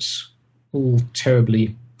students, all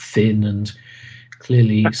terribly thin and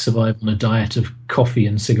clearly survive on a diet of coffee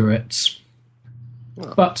and cigarettes.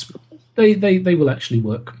 Oh. But they will actually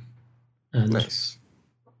work, and Nice.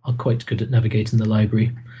 are quite good at navigating the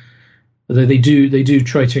library. Although they do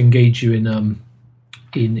try to engage you in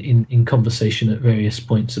conversation at various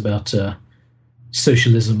points about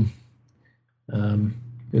socialism.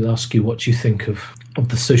 We'll ask you what you think of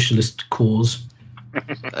the socialist cause.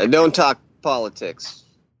 I don't talk politics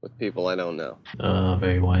with people I don't know.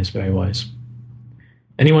 Very wise, very wise.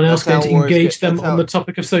 Anyone else going to engage them on the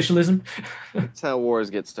topic of socialism? That's how wars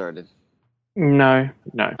get started. No.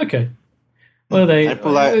 Okay. Well,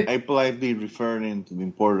 I politely referring to the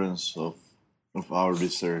importance of our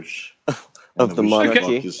research Of the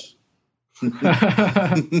monarchy.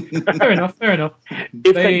 Fair enough.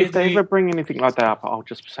 If they ever bring anything like that up, I'll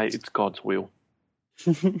just say it's God's will.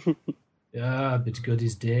 But God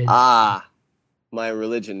is dead. Ah, my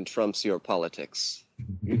religion trumps your politics.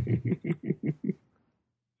 They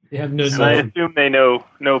have no. And I assume they know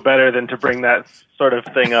better than to bring that sort of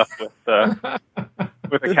thing up with a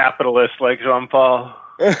capitalist like Jean-Paul.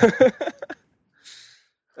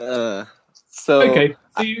 So okay.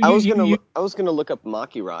 So I was gonna look up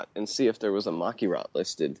Machirat and see if there was a Machirat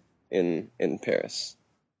listed in Paris.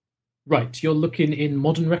 Right, you're looking in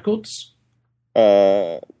modern records.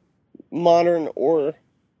 Modern or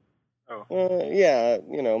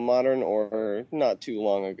modern or not too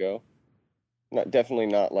long ago. Definitely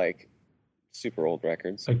not like super old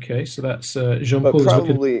records. Okay, so that's But Jean-Paul is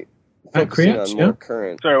looking. focusing Creats, on yeah? more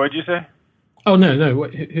current. Sorry, what'd you say? Oh, no.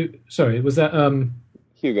 Sorry, was that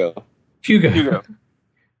Hugo. Hugo? Hugo.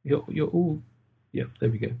 You're all... Yep, there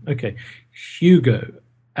we go. Okay. Hugo.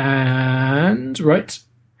 And... Right.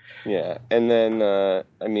 Yeah, and then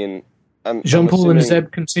I'm Jean-Paul and assuming-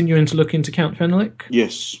 Zeb continuing to look into Count Fenelick?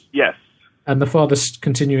 Yes. Yes. And the father's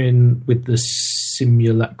continuing with the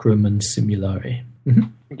simulacrum and simulare.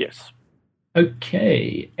 Yes.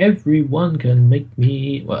 Okay, everyone can make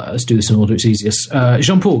me... Well, let's do this in order, it's easiest.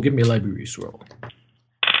 Jean-Paul, give me a library use roll.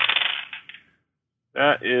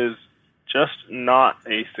 That is just not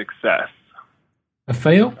a success. A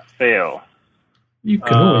fail? Fail. You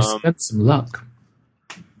can always spend some luck.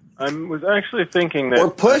 I was actually thinking that...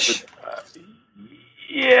 Or push.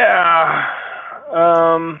 Yeah.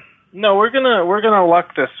 No, we're gonna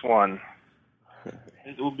luck this one.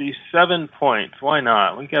 It will be 7 points. Why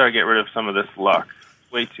not? We gotta get rid of some of this luck.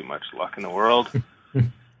 Way too much luck in the world.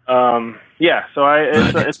 Yeah. So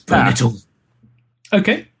it's burn passed. it all.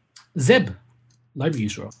 Okay, Zeb, library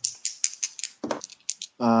use roll.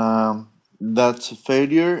 That's a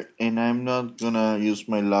failure, and I'm not gonna use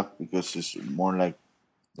my luck because it's more like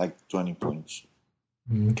 20 points.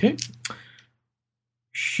 Okay,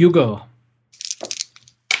 Hugo.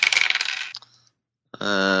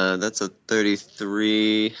 That's a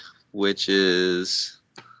 33, which is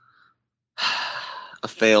a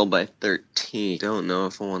fail by 13. Don't know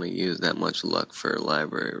if I want to use that much luck for a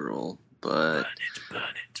library roll, but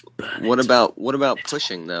what about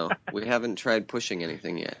pushing though? We haven't tried pushing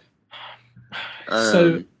anything yet.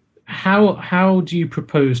 So, how do you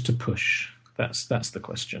propose to push? That's the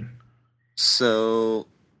question. So,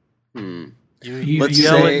 You Let's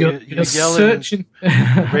yell, say- you You're yell searching.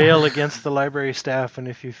 and rail against the library staff, and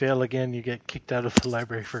if you fail again, you get kicked out of the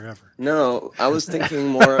library forever. no, I was thinking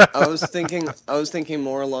more. I was thinking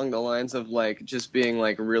more along the lines of like just being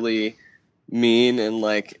like really mean and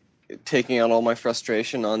like taking out all my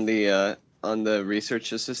frustration on the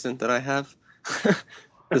research assistant that I have,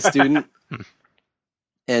 the student,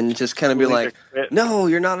 and just kind of be like, "No,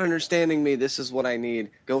 you're not understanding me. This is what I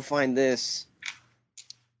need. Go find this."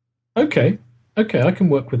 Okay, I can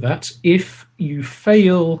work with that. If you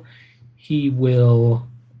fail, he will...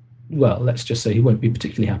 Well, let's just say he won't be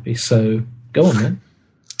particularly happy, so go on then.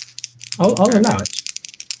 I'll allow it.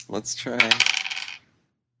 Let's try.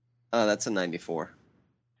 Oh, that's a 94.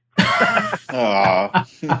 Aw.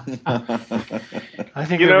 I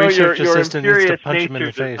think You the know, research your assistant needs to imperious punch him in nature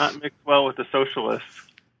the does face. not mix well with the socialists.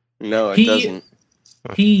 No, it He- doesn't.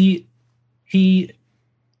 He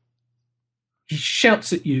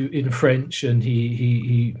shouts at you in French, and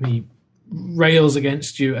he rails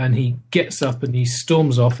against you, and he gets up and he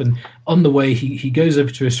storms off. And on the way, he goes over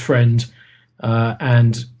to his friend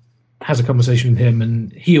and has a conversation with him,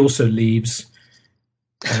 and he also leaves.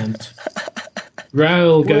 And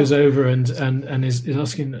Raoul goes over and is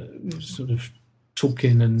asking, sort of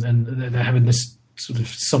talking, and they're having this sort of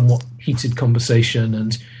somewhat heated conversation.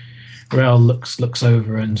 And Raoul looks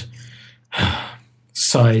over and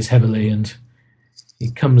sighs heavily, and he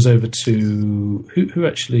comes over to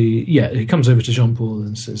he comes over to Jean-Paul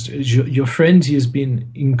and says, your friend, he has been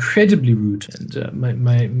incredibly rude, and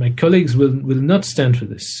my colleagues will not stand for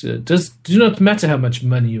this. Do not matter how much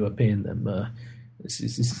money you are paying them. This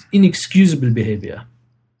is inexcusable behavior.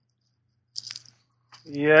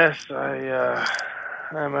 Yes,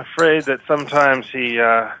 I'm afraid that sometimes he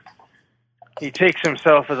takes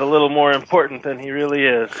himself as a little more important than he really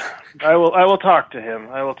is. I will talk to him.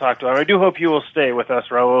 I do hope you will stay with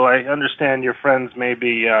us, Raoul. I understand your friends may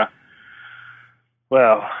be, of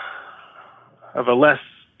a less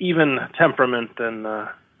even temperament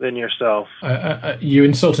than yourself. You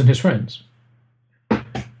insulting his friends?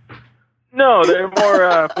 No, they're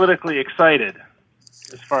more politically excited,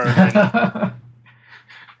 as far as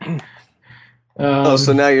I know.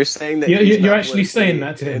 So now you're saying that you're he's not actually saying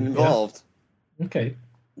that to him, involved. yeah? Okay.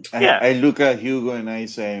 Yeah. I look at Hugo and I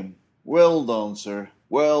say, "Well done, sir.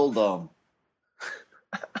 Well done."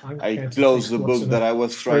 I close the book that I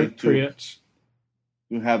was trying to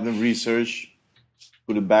have the research,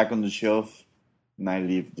 put it back on the shelf, and I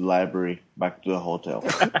leave the library back to the hotel.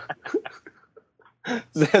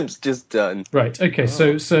 Zeb's just done. Right. Okay.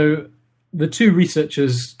 So the two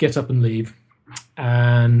researchers get up and leave,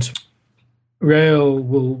 and Raoul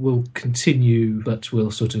will continue, but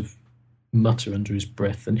will sort of mutter under his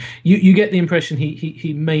breath. And you get the impression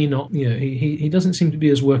he may not. He doesn't seem to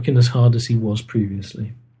be working as hard as he was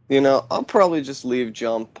previously. I'll probably just leave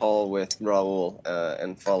John Paul with Raoul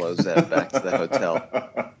and follow Zeb back to the hotel.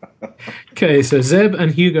 Okay. So Zeb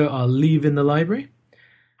and Hugo are leaving the library.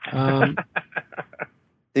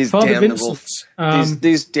 These Father damnable, Vincent,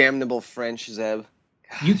 these damnable French, Zeb.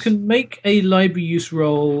 you can make a library use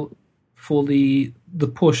roll for the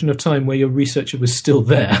portion of time where your researcher was still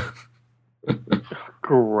there.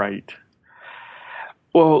 Great.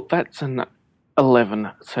 Well, that's an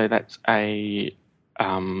 11, so that's a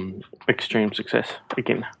extreme success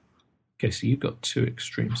again. Okay, so you've got 2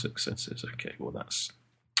 extreme successes. Okay, well that's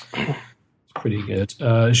pretty good.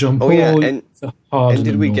 Jean-Paul. Oh yeah, and and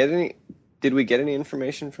did we get any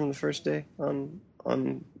information from the first day on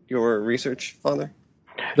your research, Father?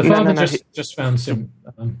 The father just found some.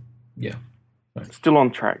 Yeah. Right. Still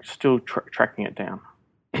on track. Still tracking it down.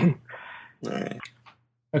 All right.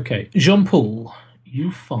 Okay, Jean-Paul, you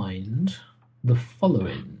find the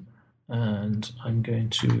following, and I'm going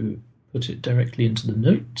to put it directly into the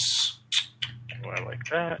notes. Oh, I like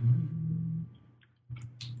that.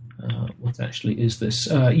 What actually is this?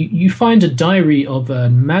 You find a diary of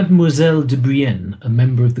Mademoiselle de Brienne, a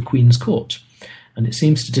member of the Queen's Court, and it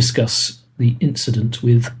seems to discuss the incident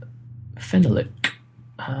with Fenelic.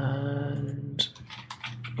 And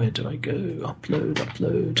where do I go?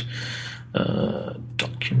 Upload.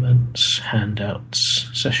 Documents, handouts,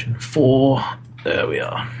 session 4. There we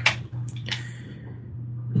are.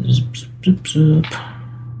 Zip, zip, zip.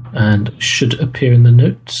 And should appear in the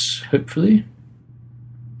notes, hopefully.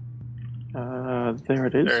 There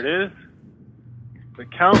it is. There it is. The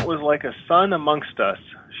Count was like a sun amongst us,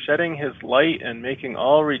 shedding his light and making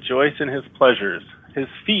all rejoice in his pleasures. His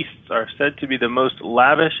feasts are said to be the most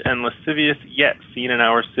lavish and lascivious yet seen in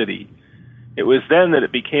our city. It was then that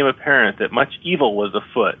it became apparent that much evil was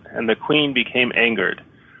afoot, and the Queen became angered.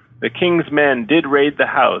 The King's men did raid the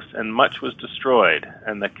house, and much was destroyed,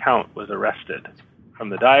 and the Count was arrested. From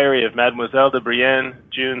the diary of Mademoiselle de Brienne,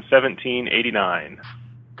 June 1789.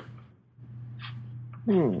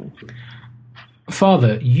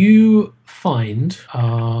 Father, you find...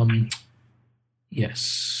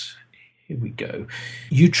 yes, here we go.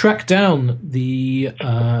 You track down the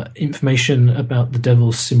information about the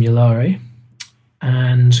Devil's Simulare,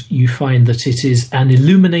 and you find that it is an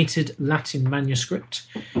illuminated Latin manuscript.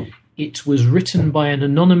 It was written by an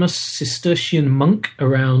anonymous Cistercian monk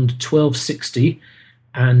around 1260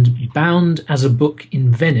 and bound as a book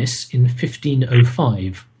in Venice in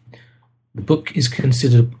 1505. The book is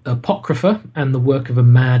considered apocrypha and the work of a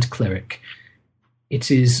mad cleric. It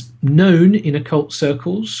is known in occult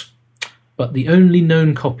circles, but the only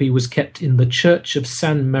known copy was kept in the Church of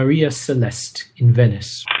San Maria Celeste in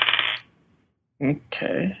Venice.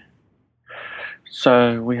 Okay.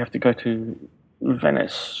 So we have to go to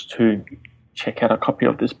Venice to check out a copy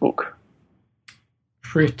of this book.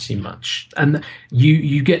 Pretty much. And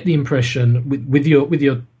you get the impression with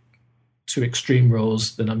your 2 extreme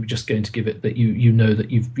rolls, then I'm just going to give it that you know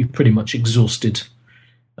that you've pretty much exhausted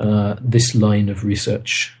this line of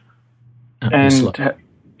research. And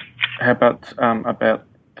how about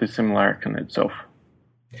the simulacrum itself?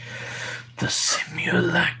 The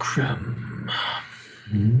simulacrum.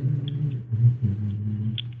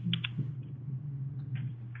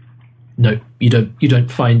 No, you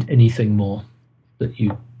don't find anything more that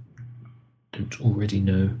you don't already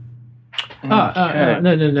know. Okay.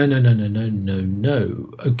 No.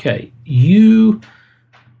 Okay, you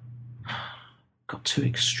got 2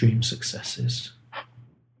 extreme successes.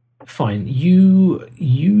 Fine.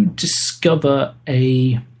 You discover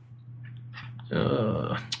a.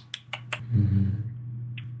 No,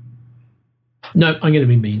 I'm going to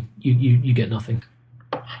be mean. You get nothing.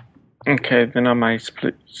 Okay, then I may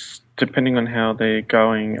split. Depending on how they're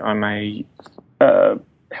going, I may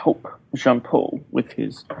help Jean-Paul with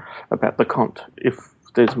his about the Comte if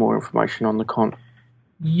there's more information on the Comte.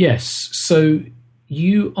 Yes. So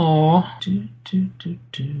you are.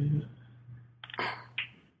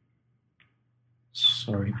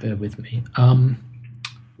 Sorry, bear with me.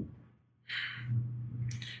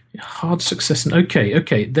 Hard success.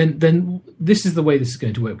 Okay. Then this is the way this is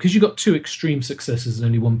going to work. Because you got 2 extreme successes and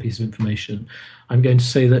only 1 piece of information, I'm going to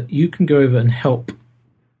say that you can go over and help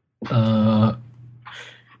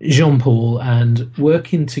Jean-Paul, and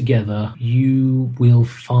working together, you will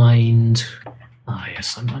find...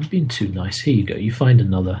 yes, I'm being too nice. Here you go. You find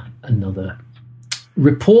another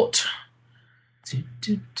report.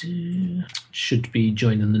 Should be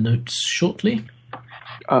joining the notes shortly.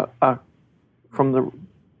 From the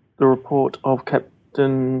report of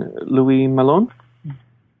Captain Louis Malone,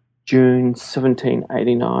 June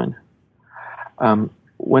 1789.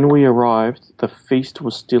 When we arrived, the feast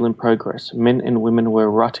was still in progress. Men and women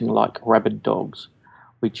were rutting like rabid dogs.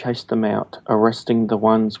 We chased them out, arresting the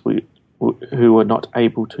ones who were not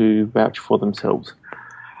able to vouch for themselves.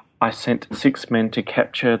 I sent 6 men to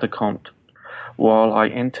capture the Comte. while I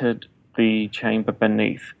entered the chamber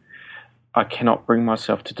beneath, I cannot bring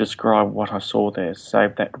myself to describe what I saw there,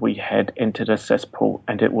 save that we had entered a cesspool,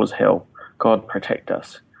 and it was hell. God protect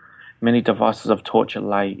us. Many devices of torture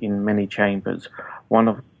lay in many chambers. One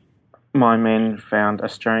of my men found a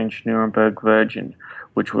strange Nuremberg Virgin,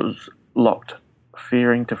 which was locked.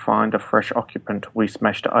 Fearing to find a fresh occupant, we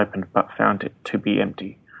smashed it open, but found it to be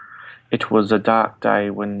empty. It was a dark day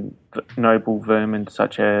when noble vermin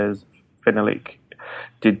such as Fenelic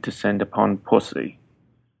did descend upon Pussy.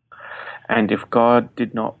 And if God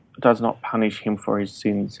does not punish him for his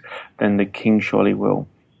sins, then the king surely will.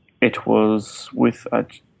 It was with a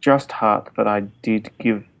just heart that I did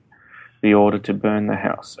give the order to burn the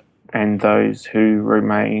house, and those who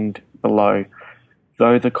remained below.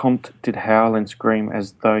 Though the Comte did howl and scream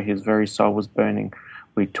as though his very soul was burning,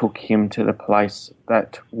 we took him to the place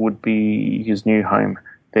that would be his new home.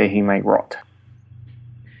 There he may rot.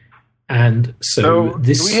 And so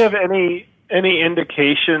this... Do we have any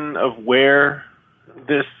indication of where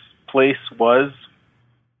this place was?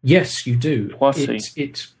 Yes, you do.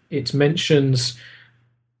 It mentions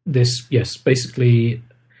this. Yes, basically,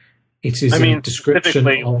 it is a description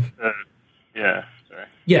of. Yeah. Sorry.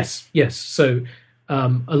 Yes. So,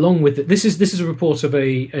 along with it, this is a report of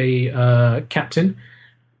a captain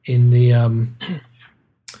in the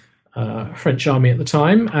French army at the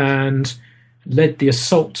time, and led the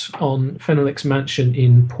assault on Fenelic's mansion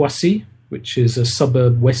in Poissy, which is a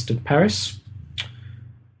suburb west of Paris.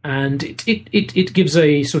 And it gives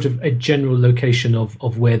a sort of a general location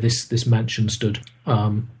of where this mansion stood.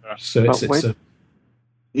 So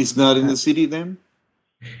it's not in the city then?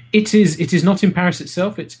 It is not in Paris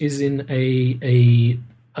itself. It is in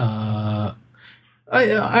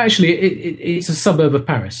it's a suburb of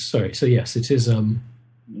Paris. Sorry. So yes, it is.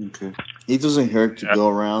 Okay. It doesn't hurt to go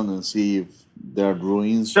around and see if there are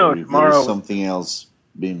ruins or if there is something else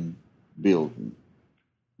being built.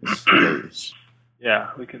 It's hilarious.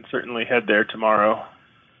 Yeah, we can certainly head there tomorrow.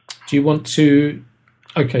 Do you want to?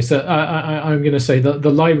 Okay, so I'm going to say that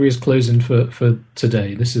the library is closing for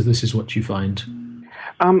today. This is what you find.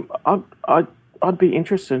 I'd be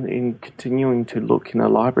interested in continuing to look in the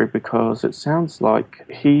library because it sounds like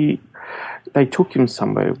they took him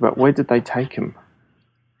somewhere, but where did they take him?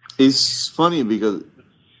 It's funny because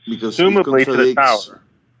presumably to the tower.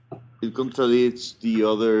 It contradicts the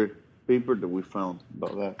other paper that we found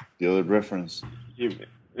about that, the other reference. In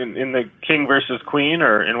the king versus queen,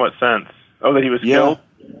 or in what sense? Oh, that he was killed?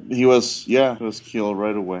 He was killed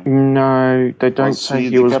right away. No, they don't say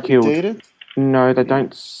he was killed. No, they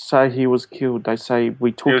don't say he was killed. They say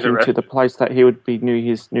we took him to the place that he would be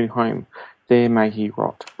his new home. There may he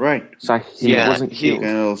rot. Right. So he wasn't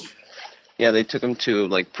killed. Yeah, they took him to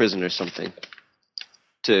like prison or something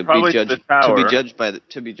to probably be judged.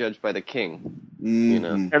 To be judged by the king. Mm-hmm. You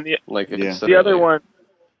know, and the other one.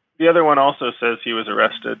 The other one also says he was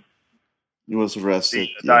arrested. He was arrested.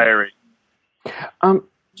 The diary.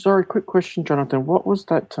 Sorry, quick question, Jonathan. What was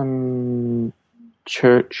that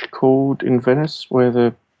church called in Venice where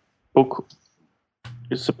the book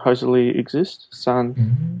is supposedly exists? San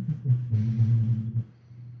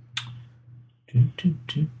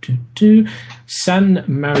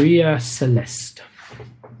Maria Celeste.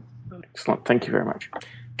 Excellent. Thank you very much.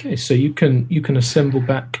 Okay, so you can assemble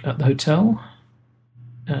back at the hotel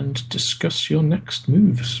and discuss your next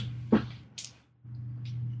moves.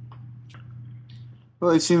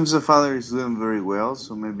 Well, it seems the father is doing very well,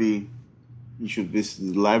 so maybe you should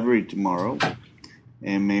visit the library tomorrow,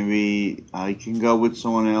 and maybe I can go with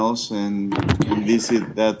someone else and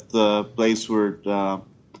visit that place where the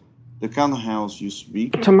Count House used to be.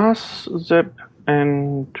 Tomas, Zeb,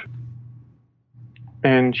 and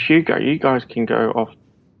Hugo, you guys can go off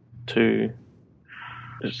to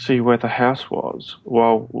see where the house was,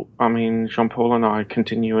 while Jean-Paul and I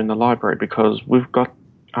continue in the library because we've got.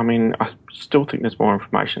 I still think there's more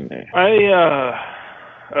information there.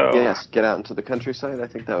 Yes, get out into the countryside. I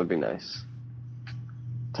think that would be nice.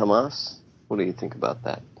 Tomas, what do you think about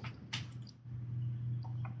that?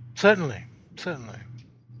 Certainly.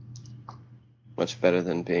 Much better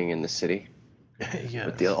than being in the city. Yeah.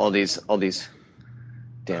 With all these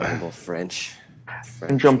damnable French.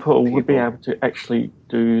 And Jean-Paul would be able to actually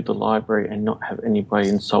do the library and not have anybody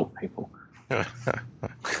insult people.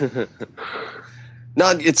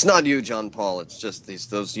 It's not you, John Paul. It's just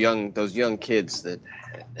those young kids that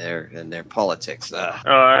their politics.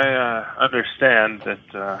 I understand that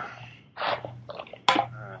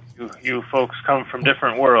you folks come from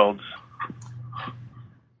different worlds.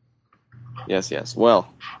 Yes. Well,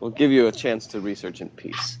 we'll give you a chance to research in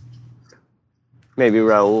peace. Maybe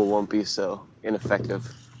Raoul won't be so ineffective.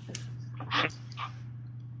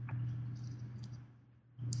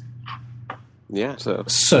 Yeah, so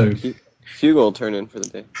Hugo will turn in for the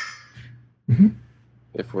day. Mm-hmm.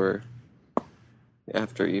 If we're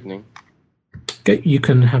after evening. Okay, you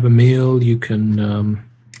can have a meal, you can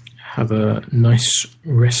have a nice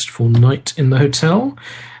restful night in the hotel,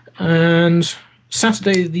 and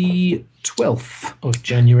Saturday the 12th of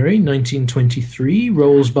January 1923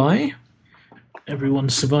 rolls by. Everyone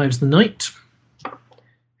survives the night.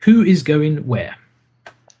 Who is going where?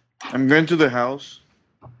 I'm going to the house.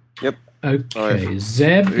 Yep. Okay, Right.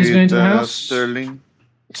 Zeb is going to the house. Sterling.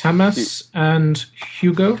 Tamas and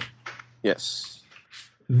Hugo. Yes.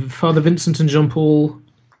 Father Vincent and Jean-Paul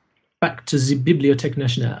back to the Bibliothèque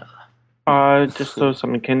Nationale. I just saw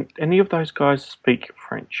something. Can any of those guys speak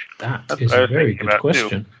French? That is a very good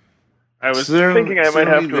question. I was thinking I might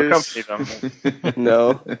have to accompany them.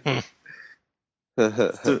 No.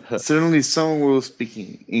 Certainly someone will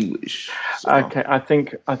speak English. So. Okay, I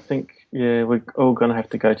think, yeah, we're all going to have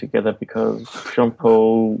to go together because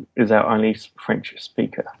Jean-Paul is our only French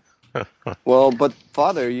speaker. Well, but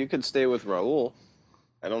Father, you could stay with Raoul.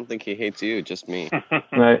 I don't think he hates you, just me.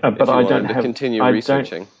 No, but I don't have. Continue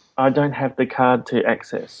researching. I don't have the card to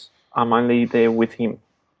access. I'm only there with him.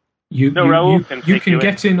 You can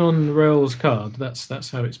get in on Raoul's card. That's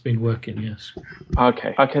how it's been working. Yes.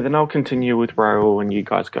 Okay. Then I'll continue with Raoul, and you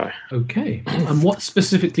guys go. Okay. And what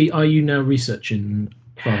specifically are you now researching,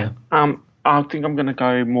 Father? I think I'm going to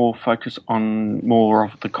go more focus on more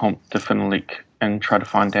of the Comte de Fenelic and try to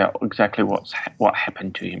find out exactly what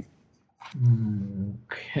happened to him.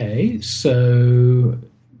 Okay. So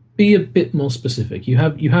be a bit more specific. You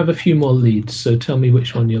have a few more leads. So tell me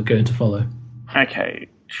which one you're going to follow. Okay.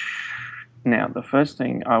 Now, the first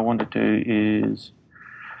thing I want to do is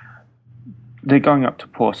they're going up to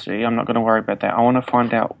Portsea. I'm not going to worry about that. I want to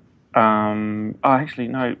find out. Find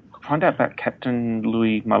out about Captain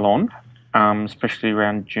Louis Malon, especially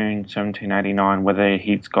around June 1789, whether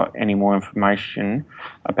he's got any more information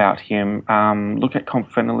about him. Look at Comte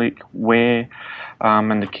Fenelic, where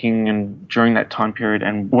and the king, and during that time period,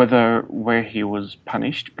 and where he was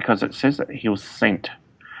punished, because it says that he was sent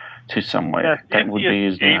to somewhere. That would be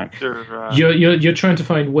his name. You're trying to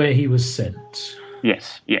find where he was sent.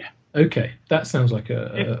 Yes. Yeah. Okay, that sounds like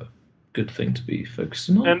a good thing to be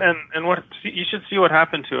focusing on. And what you should see what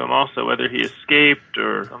happened to him also, whether he escaped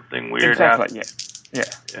or something weird happened. Yeah.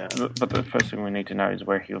 But the first thing we need to know is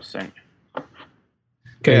where he was sent.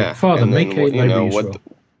 Okay, Father, make a library use roll.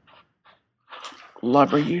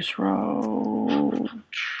 Library use roll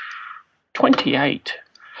 28.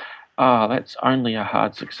 That's only a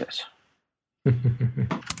hard success.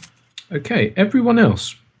 Okay, everyone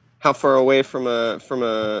else. How far away from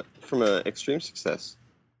a extreme success?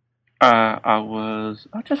 I was.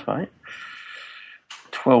 I'll just wait.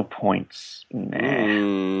 12 points.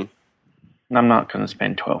 Nah. I'm not going to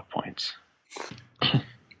spend 12 points.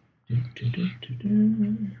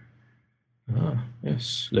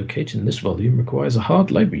 Yes. Locating this volume requires a hard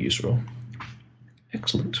library use roll.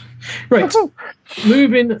 Excellent. Right.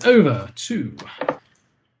 Moving over to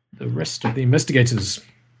the rest of the investigators.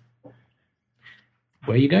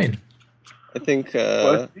 Where are you going? I think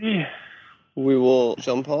we will,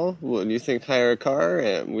 Jean-Paul, do you think hire a car?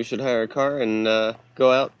 And we should hire a car and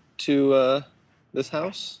go out to this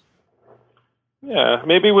house? Yeah,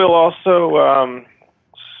 maybe we'll also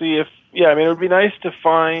see if. Yeah, I mean, it would be nice to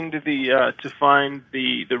find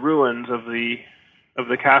the ruins of the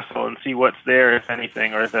castle and see what's there, if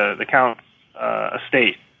anything, or the Count's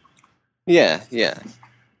estate. Yeah.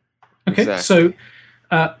 Okay, exactly. So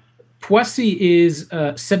Poissy is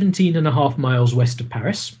 17.5 miles west of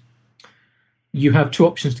Paris. You have two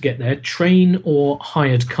options to get there, train or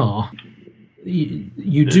hired car.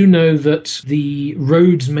 You do know that the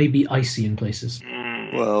roads may be icy in places.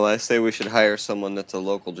 Well, I say we should hire someone that's a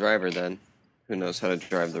local driver then, who knows how to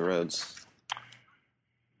drive the roads.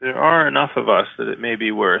 There are enough of us that it may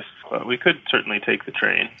be worth, but we could certainly take the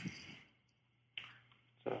train.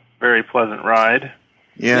 It's a very pleasant ride.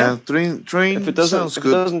 Yeah. Train if it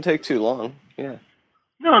doesn't take too long, yeah.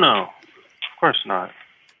 No, of course not.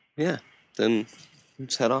 Yeah, then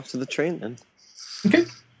let's head off to the train then. Okay.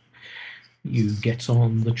 You get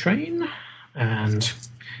on the train, and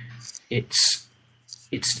it's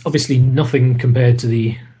obviously nothing compared to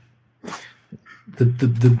the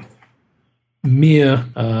mere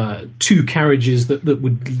two carriages that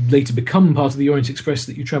would later become part of the Orient Express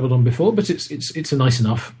that you travelled on before, but it's nice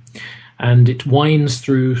enough. And it winds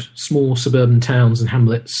through small suburban towns and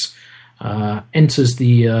hamlets, enters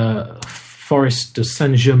the Forest de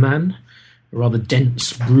Saint-Germain, a rather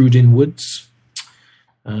dense, brooding woods.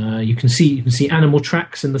 You can see animal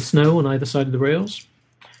tracks in the snow on either side of the rails.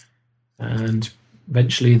 And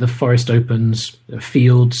Eventually the forest opens, there are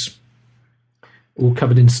fields, all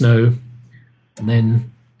covered in snow, and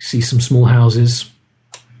then you see some small houses.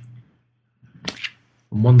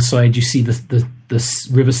 On one side you see the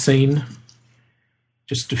River Seine,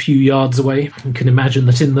 just a few yards away. You can imagine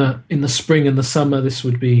that in the spring and the summer this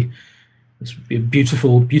would be a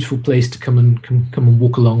beautiful place to come and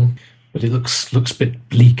walk along. But it looks a bit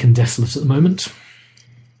bleak and desolate at the moment.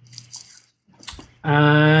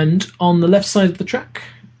 And on the left side of the track,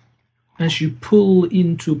 as you pull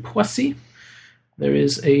into Poissy, there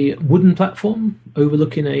is a wooden platform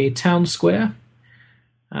overlooking a town square,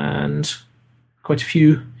 and quite a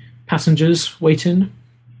few passengers waiting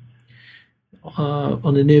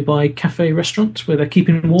on a nearby cafe restaurant where they're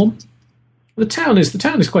keeping warm. The town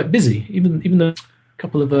is quite busy, even though a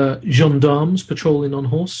couple of gendarmes patrolling on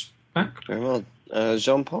horseback. Very well.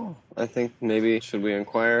 Jean-Paul, I think maybe should we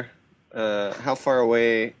inquire how far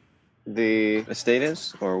away the estate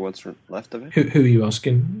is, or what's left of it? Who are you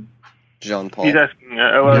asking? Jean-Paul. He's asking.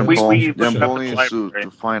 We Jean-Paul needs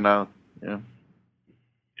to find out. Yeah.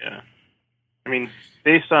 Yeah. I mean,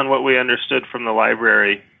 based on what we understood from the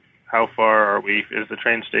library, how far are we? Is the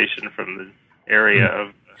train station from the area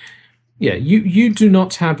of? Yeah, you do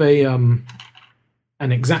not have an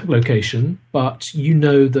exact location, but you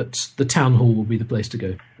know that the town hall will be the place to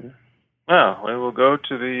go. Well, we will go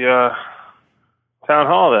to the town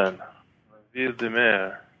hall then. Ville de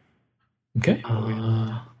Mer. Okay.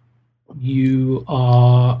 You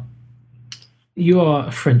are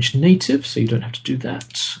a French native, so you don't have to do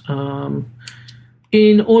that.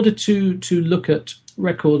 In order to look at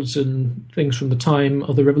records and things from the time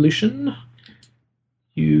of the revolution,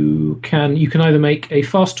 you can either make a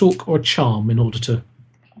fast talk or a charm in order to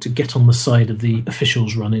get on the side of the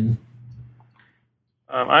officials running.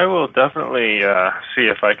 I will definitely see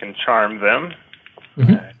if I can charm them.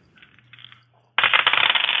 Mm-hmm.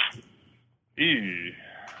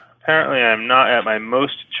 Apparently, I'm not at my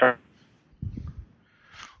most charm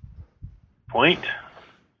point.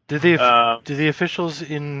 Do the officials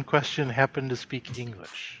in question happen to speak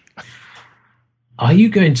English? Are you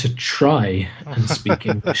going to try and speak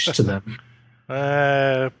English to them?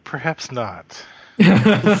 Perhaps not.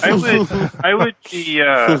 I would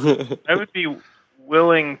be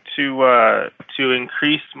willing to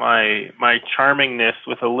increase my charmingness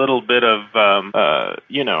with a little bit of a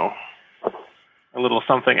little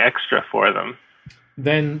something extra for them.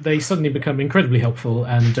 Then they suddenly become incredibly helpful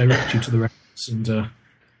and direct you to the records. And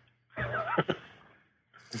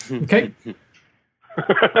okay,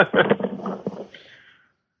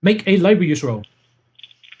 make a library use roll.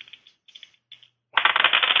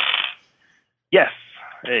 Yes,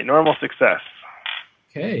 a normal success.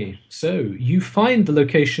 Okay, so you find the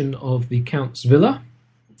location of the Count's villa.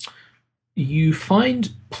 You find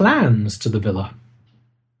plans to the villa.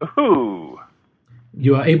 Ooh.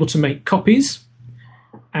 You are able to make copies,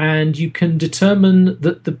 and you can determine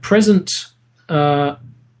that the present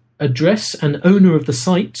address and owner of the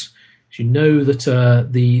site. You know that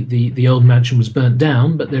the old mansion was burnt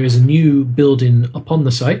down, but there is a new building upon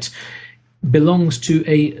the site. Belongs to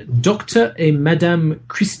a Dr. et Madame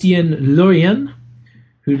Christiane Lorient,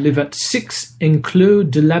 who live at 6 Enclos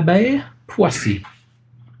de l'Abbaye, Poissy.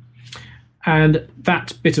 And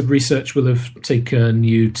that bit of research will have taken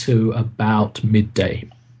you to about midday.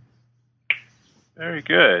 Very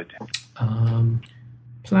good.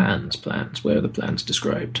 Plans. Where are the plans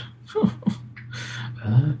described?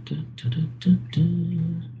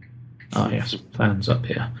 Yes, plans up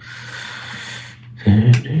here.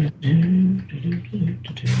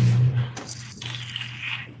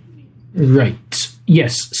 Right.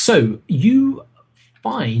 Yes. So you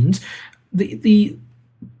find the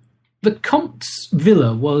Comte's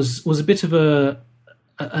villa was a bit of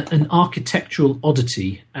an architectural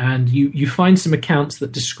oddity, and you find some accounts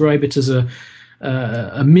that describe it as a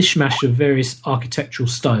mishmash of various architectural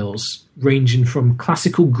styles, ranging from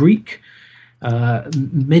classical Greek,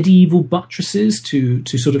 medieval buttresses to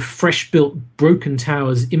sort of fresh-built broken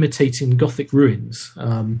towers imitating Gothic ruins.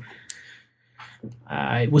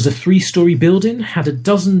 It was a 3-story building, had a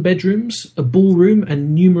dozen bedrooms, a ballroom,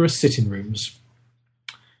 and numerous sitting rooms.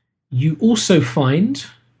 You also find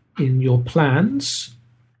in your plans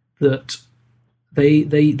that they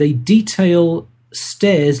detail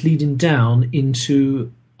stairs leading down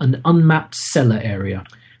into an unmapped cellar area.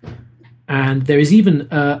 And there is even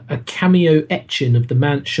a cameo etching of the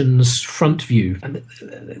mansion's front view. And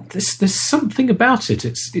there's something about it.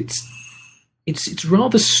 It's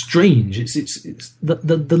rather strange. It's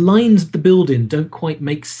the lines of the building don't quite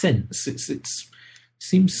make sense. It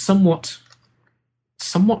seems somewhat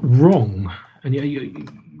wrong, and you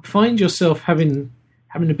find yourself having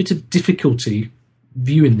having a bit of difficulty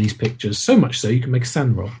viewing these pictures. So much so, you can make a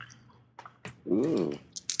sand roll. Ooh.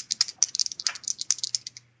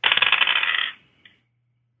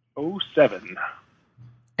 07.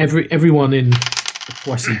 Everyone in the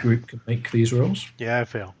Poissy group can make these rolls. Yeah, I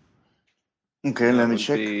fail. Okay, let me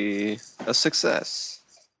check. Be a success.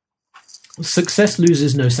 Success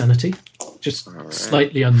loses no sanity, just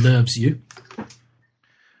slightly unnerves you.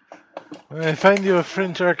 I find your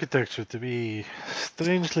French architecture to be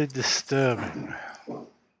strangely disturbing.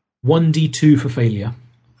 1d2 for failure.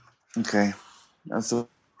 Okay, that's a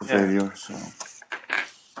failure. So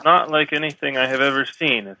Not like anything I have ever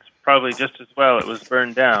seen. It's probably just as well it was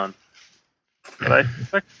burned down. But I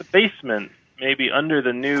suspect the basement may be under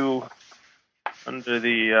the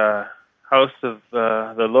house of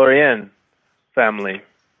the Orient family.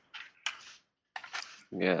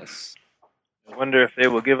 Yes. I wonder if they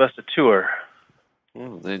will give us a tour.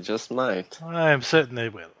 They just might. I am certain they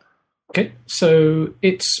will. Okay, so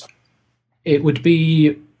it would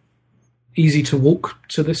be easy to walk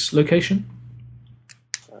to this location.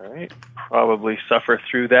 All right. Probably suffer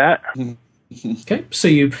through that. Okay, so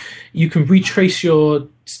you can retrace your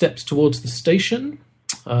steps towards the station,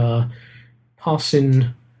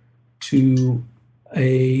 passing to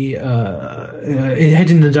head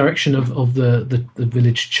in the direction of the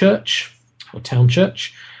village church or town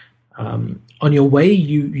church. On your way,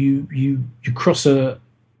 you cross you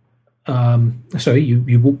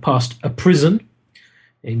walk past a prison,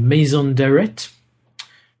 a maison d'arrêt,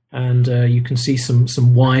 and you can see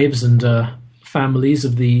some wives and families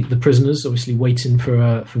of the prisoners, obviously waiting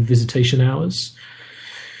for visitation hours.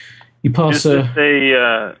 You pass. Is this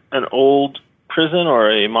an old prison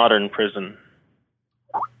or a modern prison?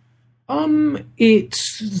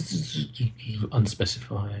 It's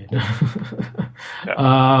unspecified.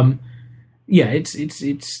 Yeah.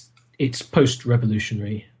 It's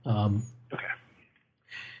post-revolutionary. Okay.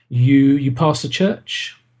 You pass a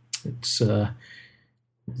church. It's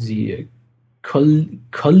the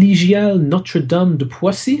Collégiale Notre-Dame de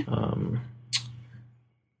Poissy.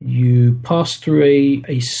 You pass through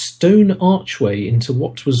a stone archway into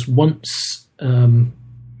what was once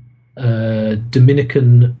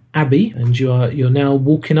Dominican abbey, and you're now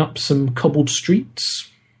walking up some cobbled streets,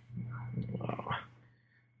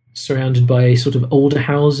 surrounded by sort of older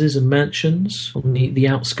houses and mansions on the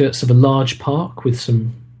outskirts of a large park with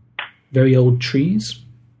some very old trees.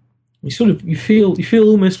 You feel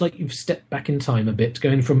almost like you've stepped back in time a bit,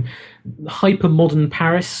 going from hyper modern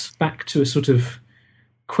Paris back to a sort of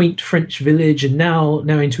quaint French village, and now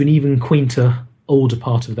into an even quainter, older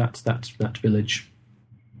part of that village.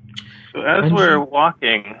 So as we're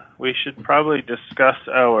walking, we should probably discuss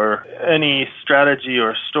any strategy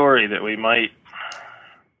or story that we might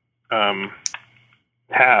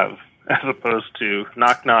have, as opposed to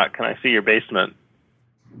knock knock, can I see your basement?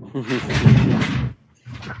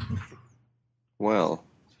 Well,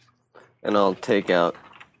 and I'll take out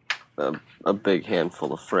a big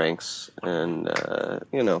handful of francs and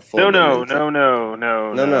fold them into...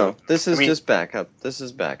 No. This is just backup.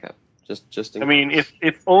 Just. I mean,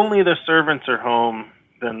 if only the servants are home,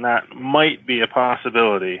 then that might be a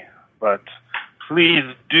possibility. But please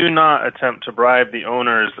do not attempt to bribe the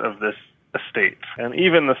owners of this estate, and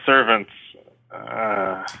even the servants.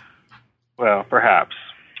 Well, perhaps.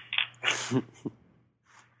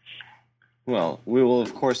 Well, we will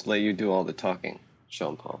of course let you do all the talking,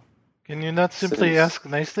 Jean-Paul. Can you not simply ask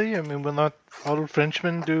nicely? I mean, will not all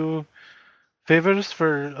Frenchmen do favors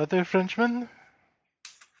for other Frenchmen?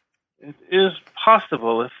 It is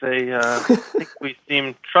possible, if they think we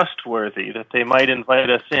seem trustworthy, that they might invite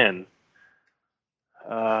us in.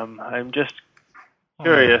 I'm just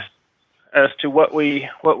curious as to what we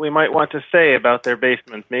might want to say about their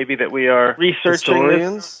basement. Maybe that we are researching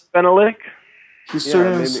this Benelic.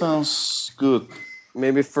 Historian sounds good.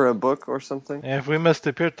 Maybe for a book or something? If we must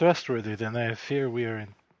appear trustworthy, then I fear we are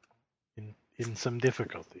in some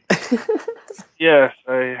difficulty. Yes,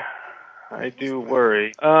 I do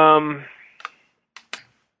worry.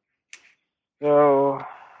 So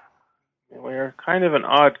we're kind of an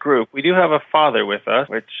odd group. We do have a father with us,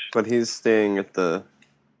 But he's staying at the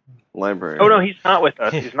library. Oh, no, he's not with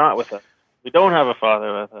us. He's not with us. We don't have a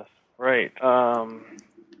father with us. Right.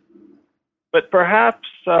 But perhaps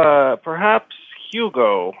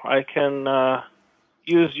Hugo, I can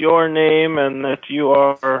use your name, and that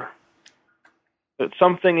that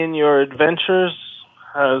something in your adventures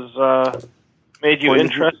has made you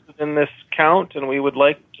interested in this count, and we would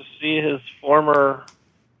like to see his former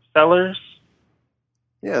cellars.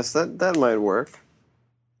 Yes, that might work.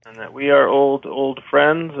 And that we are old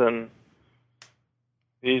friends, and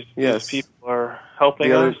These Yes. people are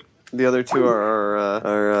helping us? The other two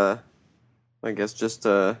are I guess, just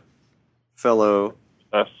fellow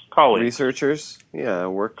colleagues. researchers. Yeah,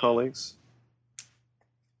 work colleagues.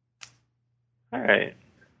 All right.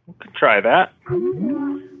 We could try that.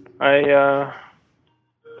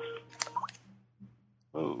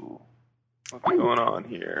 Oh, what's going on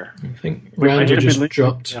here? I think Randall just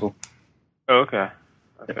dropped. Oh, okay.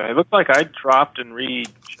 It looks like I dropped and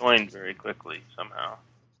rejoined very quickly somehow.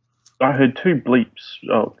 I heard two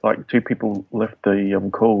bleeps, like two people left the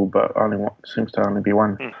call, but seems to only be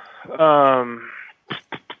one.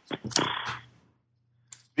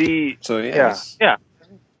 Yes. Yeah.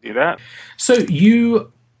 Do that. So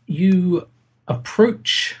you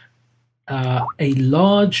approach a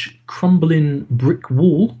large crumbling brick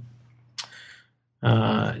wall.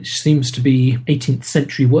 It seems to be 18th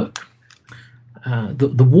century work.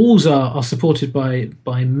 The walls are supported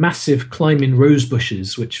by massive climbing rose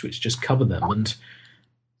bushes, which just cover them, and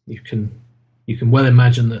you can well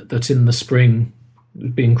imagine that in the spring it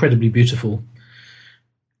would be incredibly beautiful,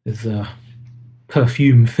 with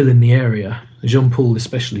perfume filling the area. Jean-Paul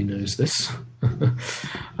especially knows this.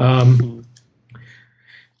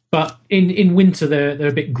 But in winter they're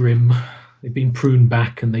a bit grim. They've been pruned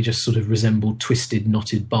back and they just sort of resemble twisted,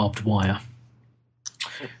 knotted barbed wire.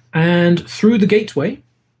 And through the gateway,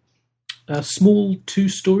 a small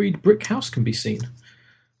 2-storied brick house can be seen.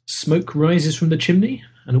 Smoke rises from the chimney,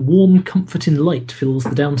 and a warm, comforting light fills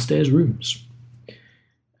the downstairs rooms.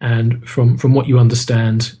 And from what you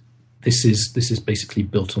understand, this is basically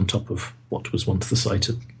built on top of what was once the site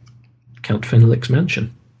of Count Fenwick's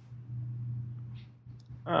mansion.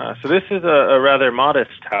 So this is a rather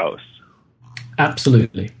modest house.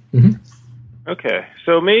 Absolutely. Mm-hmm. Okay,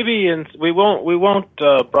 so maybe we won't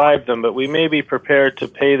bribe them, but we may be prepared to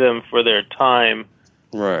pay them for their time,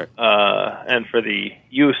 right? And for the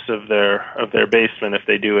use of their basement if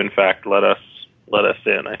they do in fact let us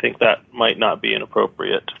in. I think that might not be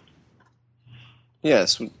inappropriate.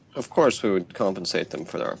 Yes, of course we would compensate them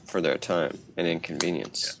for their time and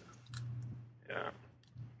inconvenience. Yeah,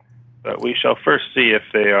 but we shall first see if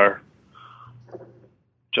they are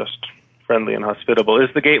just friendly and hospitable.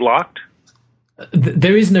 Is the gate locked?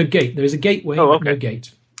 There is no gate. There is a gateway, but no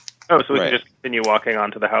gate. Oh, so we can just continue walking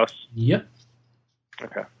onto the house? Yep.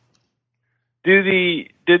 Okay. Did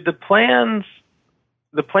the plans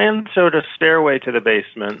showed a stairway to the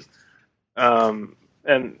basement,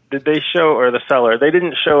 and did they show, or the cellar? They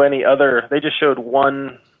didn't show any other. They just showed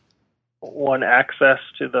one access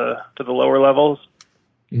to the lower levels.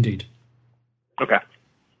 Indeed. Okay.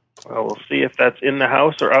 Well, we'll see if that's in the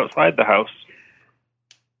house or outside the house.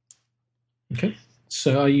 Okay.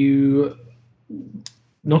 So are you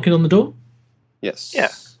knocking on the door? Yes. Yeah.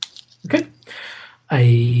 Okay.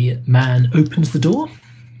 A man opens the door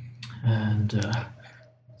and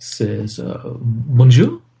says,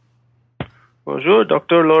 bonjour. Bonjour,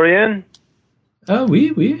 Dr. Lorient.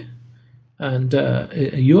 Oui, oui. And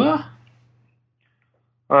you are?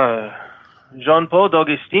 Jean-Paul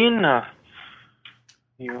d'Augustine.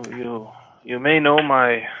 You may know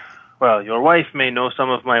your wife may know some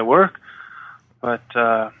of my work, but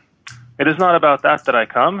it is not about that I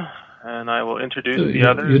come, and I will introduce the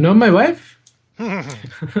others. You know my wife?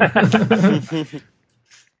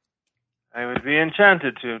 I would be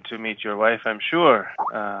enchanted to meet your wife, I'm sure,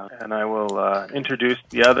 and I will introduce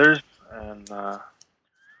the others and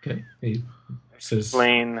okay. He says,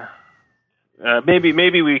 explain.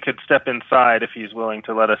 Maybe we could step inside if he's willing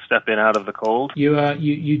to let us step in out of the cold.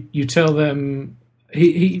 You tell them.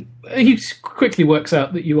 He quickly works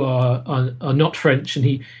out that you are not French, and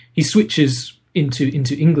he switches into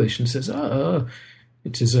English and says,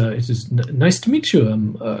 it is nice to meet you.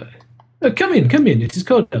 Come in. It is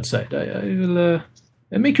cold outside. I will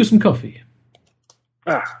make you some coffee.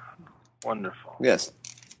 Wonderful. Yes,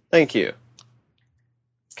 thank you.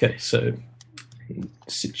 Okay, so he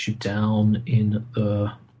sits you down in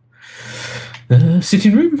the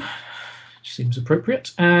sitting room, which seems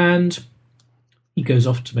appropriate, and he goes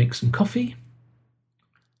off to make some coffee.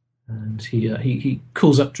 And he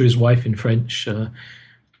calls up to his wife in French.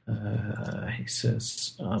 He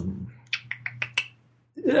says,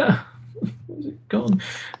 "Yeah, where's it gone?"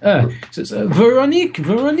 He says, "Veronique,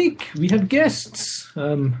 we have guests.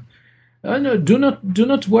 No, do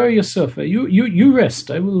not worry yourself. You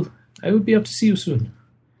rest. I will be up to see you soon."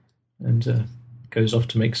 And goes off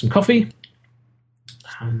to make some coffee.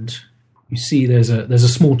 And you see there's a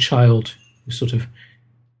small child who's sort of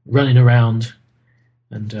running around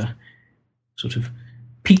and sort of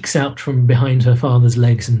peeks out from behind her father's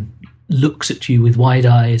legs and looks at you with wide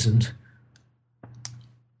eyes, and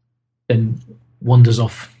then wanders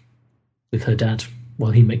off with her dad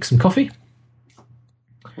while he makes some coffee.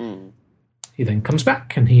 He then comes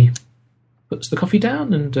back and he puts the coffee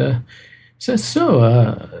down and says,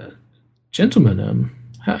 "So, gentlemen,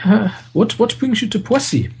 what brings you to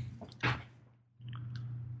Poissy?"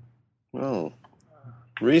 Well,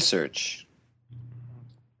 research.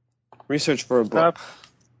 Research for a book.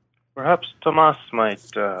 Perhaps Tomas might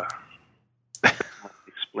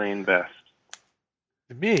explain best.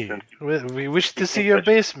 Me? We wish to see your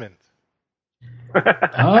basement.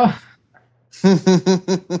 I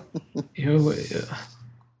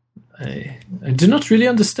do not really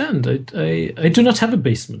understand. I do not have a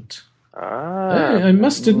basement. I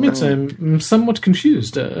must admit, I'm somewhat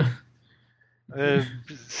confused.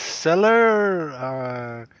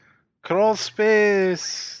 Cellar, crawl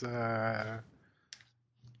space.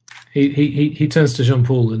 He turns to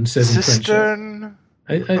Jean-Paul and says in French, cistern.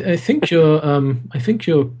 I think your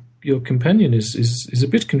companion is a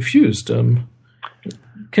bit confused.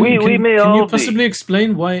 Can you possibly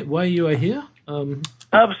explain why you are here?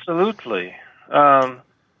 Absolutely. Our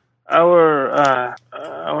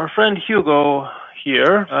friend Hugo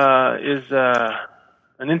here is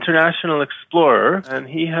an international explorer, and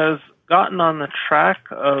he has gotten on the track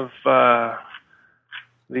of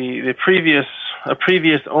the previous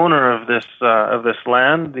owner of this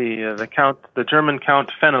land, the German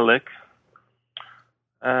Count Fenelik,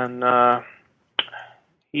 and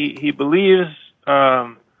he believes.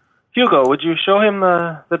 Hugo, would you show him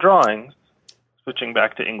the drawings? Switching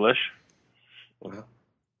back to English.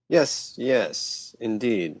 Yes,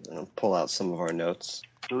 indeed. I'll pull out some of our notes.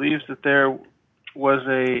 Believes that there was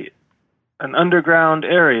an underground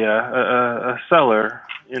area, a cellar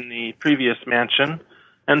in the previous mansion,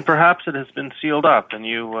 and perhaps it has been sealed up, and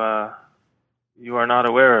you are not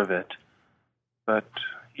aware of it. But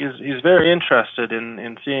he's very interested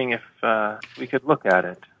in seeing if we could look at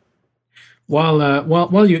it.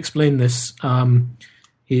 While you explain this,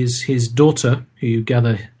 his daughter, who you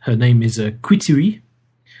gather her name is Quitiri,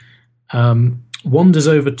 wanders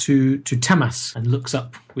over to Tamas and looks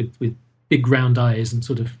up with big round eyes and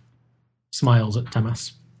sort of smiles at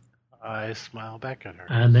Tamas. I smile back at her.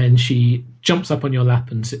 And then she jumps up on your lap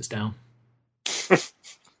and sits down.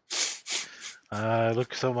 I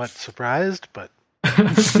look somewhat surprised, but...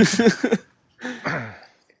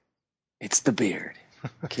 It's the beard.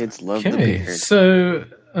 Kids love the beard. So...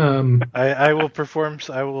 I will perform...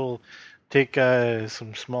 I will take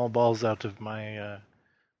some small balls out of my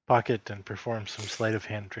pocket and perform some sleight of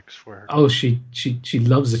hand tricks for her. Oh, she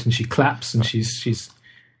loves it, and she claps, and she's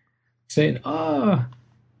saying,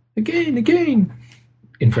 again,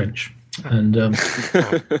 in French. And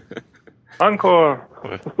encore.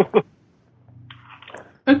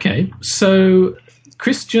 Okay, so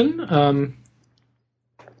Christian,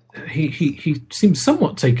 he seems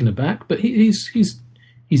somewhat taken aback, but he's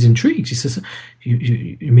intrigued. He says,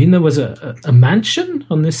 "You mean there was a mansion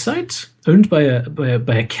on this site owned by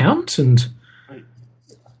a count, and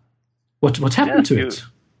what happened to it?"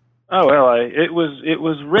 Oh well, it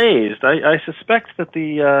was raised. I suspect that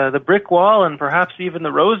the brick wall and perhaps even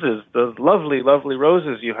the roses, the lovely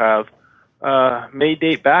roses you have, may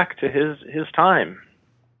date back to his time.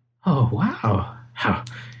 Oh wow! How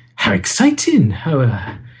exciting!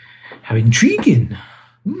 How intriguing!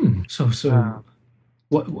 So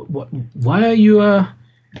why are you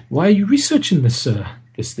researching this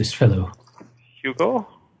fellow? Hugo?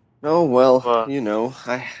 Oh well,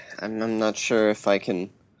 I'm not sure if I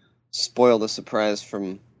can spoil the surprise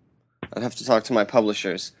from. I'd have to talk to my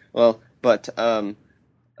publishers. Well, but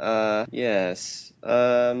yes,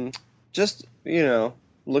 just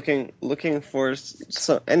looking for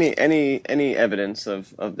any evidence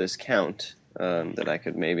of this count that I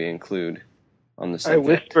could maybe include on the subject. I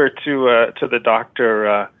whisper to the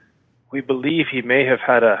doctor, we believe he may have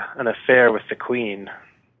had an affair with the Queen.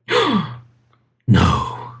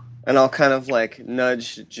 No. And I'll kind of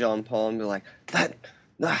nudge Jean Paul and be like,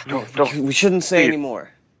 we shouldn't say anymore.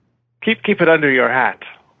 Keep it under your hat.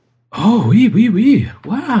 Oh, oui.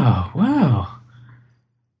 Wow.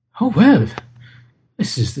 Oh well.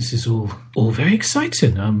 This is all very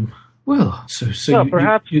exciting. Well, so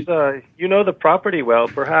perhaps you know the property well.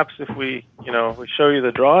 Perhaps if we show you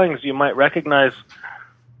the drawings, you might recognize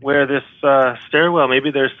where this stairwell. Maybe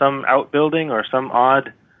there's some outbuilding or some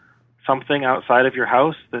odd something outside of your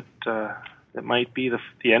house that might be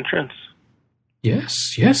the entrance.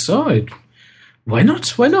 Yes. Why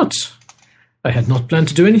not? I had not planned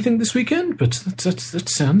to do anything this weekend, but that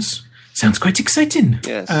sounds quite exciting.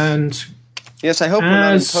 Yes. And yes, I hope we're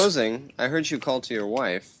not imposing. I heard you call to your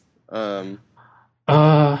wife.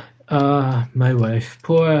 My wife,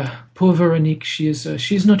 poor Veronique. She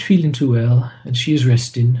is not feeling too well, and she is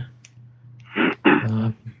resting.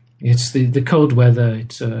 It's the cold weather.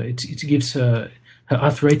 It gives her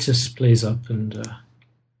arthritis plays up, and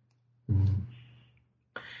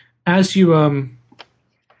as you're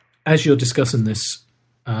discussing this,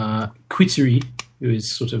 Quittery, who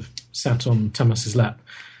is sort of sat on Tamas's lap,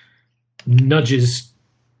 nudges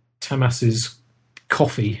Tamas's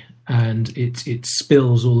coffee, and it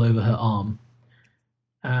spills all over her arm.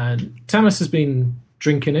 And Tamas has been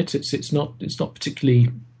drinking it. It's not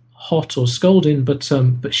particularly hot or scalding, but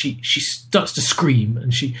she starts to scream,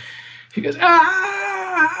 and she goes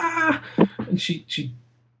ah, and she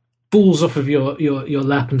falls off of your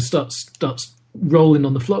lap and starts rolling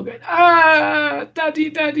on the floor, going ah,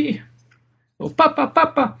 daddy, or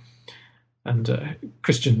papa, and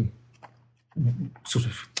Christian sort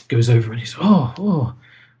of goes over and he's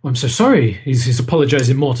I'm so sorry. He's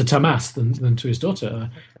apologising more to Tamas than to his daughter.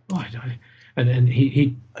 And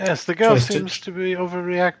he yes, the girl seems to be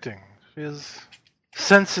overreacting. She is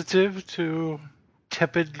sensitive to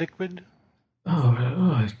tepid liquid.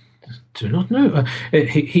 I do not know.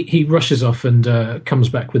 He rushes off and comes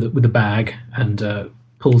back with a bag and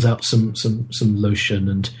pulls out some lotion,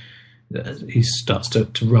 and he starts to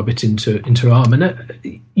rub it into her arm.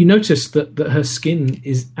 And you notice that her skin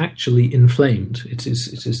is actually inflamed. It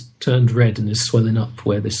is turned red and is swelling up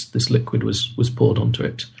where this liquid was poured onto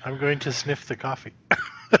it. I'm going to sniff the coffee.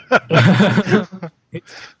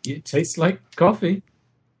 It tastes like coffee.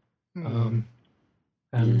 And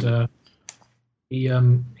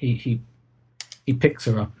he picks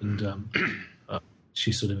her up, and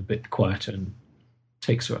she's sort of a bit quieter, and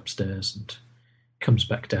takes her upstairs and comes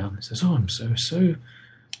back down and says, I'm so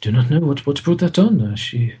do not know what brought that on.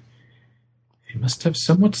 She must have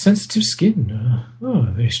somewhat sensitive skin.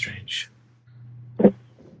 Very strange.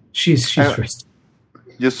 She's resting.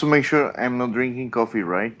 Just to make sure I'm not drinking coffee,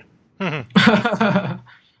 right? I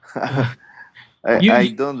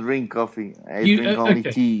don't drink coffee. I drink only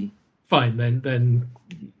tea. Fine, then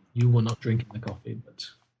you were not drinking the coffee, but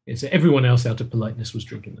everyone else out of politeness was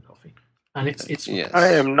drinking the coffee. And it's yes.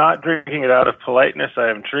 I am not drinking it out of politeness. I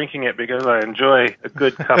am drinking it because I enjoy a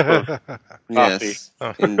good cup of coffee. Yes,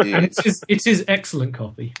 indeed. And it is excellent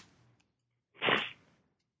coffee.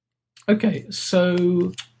 Okay,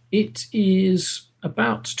 so it is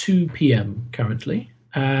about 2 p.m. currently,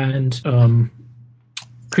 and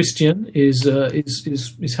Christian is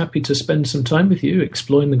happy to spend some time with you,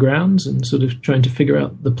 exploring the grounds and sort of trying to figure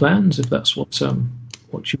out the plans, if that's what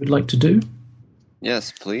you would like to do.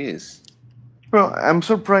 Yes, please. Well, I'm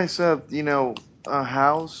surprised that, a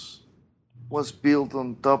house was built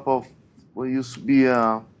on top of what used to be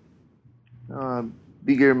a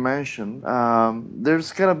bigger mansion.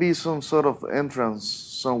 There's got to be some sort of entrance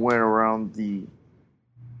somewhere around the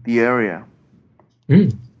area.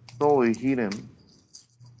 Totally hidden.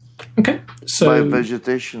 Okay, so by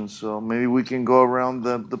vegetation. So maybe we can go around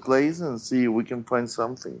the place and see if we can find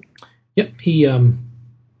something. Yep, he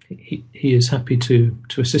is happy to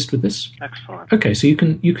assist with this. Excellent. Okay, so you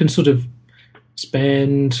can sort of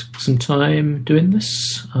spend some time doing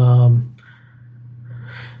this.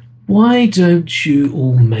 Why don't you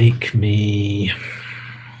all make me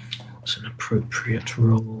what's an appropriate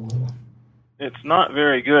roll? It's not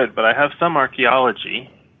very good, but I have some archaeology.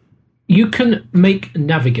 You can make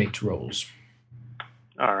navigate rolls.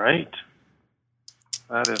 All right.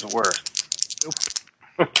 That is worse. Nope.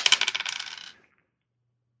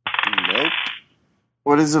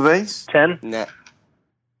 What is the base? 10? Nah.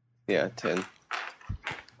 Yeah, 10.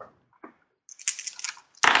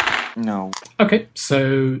 No. Okay,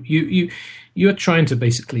 so you're trying to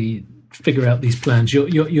basically figure out these plans. You're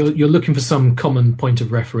looking for some common point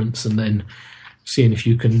of reference, and then seeing if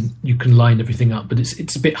you can line everything up. But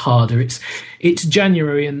it's a bit harder. It's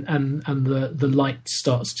January, and the light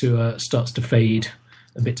starts to fade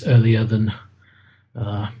a bit earlier than.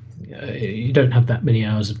 You don't have that many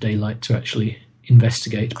hours of daylight to actually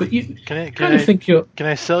investigate, but you think you're. Can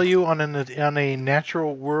I sell you on a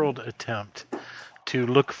natural world attempt to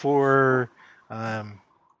look for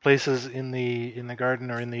places in the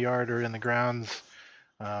garden or in the yard or in the grounds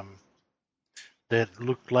that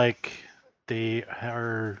look like they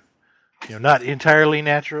are, not entirely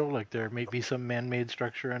natural, like there may be some man-made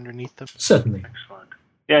structure underneath them? Certainly. Excellent.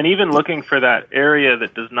 Yeah, and even looking for that area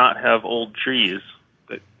that does not have old trees.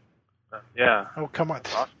 Yeah. Oh, come on.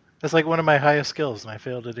 That's like one of my highest skills, and I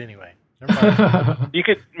failed it anyway. Never mind.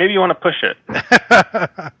 Maybe you want to push it.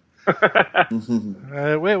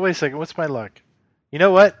 Wait a second. What's my luck? You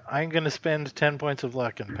know what? I'm going to spend 10 points of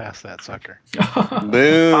luck and pass that sucker.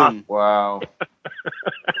 Boom. Wow.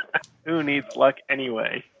 Who needs luck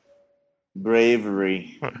anyway?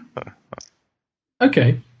 Bravery.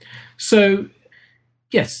 Okay, so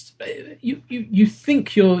yes, you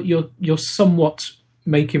think you're somewhat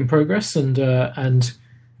making progress, and you're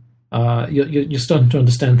starting to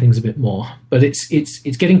understand things a bit more. But it's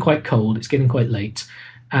getting quite cold. It's getting quite late,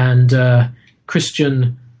 and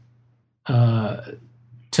Christian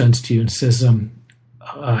turns to you and says,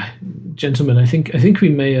 "Gentlemen, I think we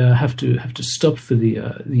may have to stop for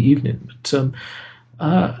the evening.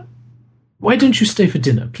 But why don't you stay for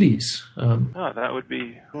dinner, please?" That would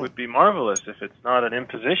be marvelous if it's not an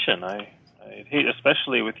imposition. I'd hate,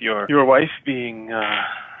 especially with your wife being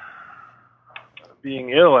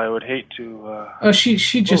ill. I would hate to.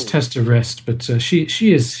 She just has to rest, but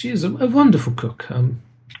she is a wonderful cook.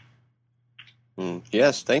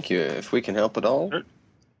 Yes, thank you. If we can help at all,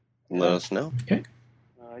 let us know. Okay.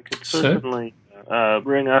 I could certainly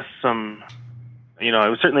bring us some. I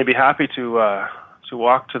would certainly be happy to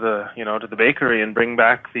walk to the bakery and bring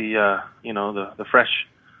back the fresh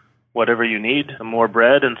whatever you need, some more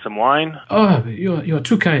bread and some wine. Oh, you are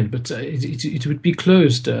too kind, but it would be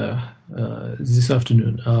closed this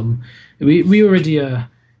afternoon. We already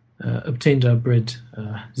obtained our bread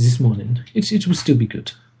this morning. It will still be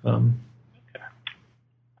good.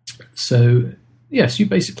 So yes, you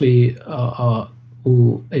basically are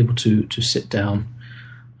all able to sit down.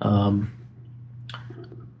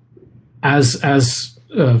 As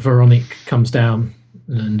Veronique comes down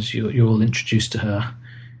and you're all introduced to her,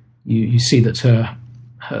 you see that her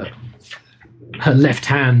left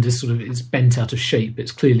hand is bent out of shape.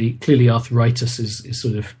 It's clearly arthritis is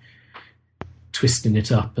sort of twisting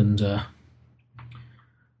it up, and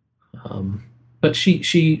but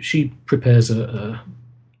she prepares a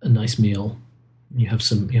nice meal. You have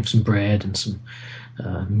some bread and some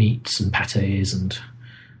meats and pâtés and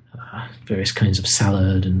various kinds of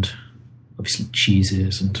salad and obviously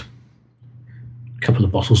cheeses and a couple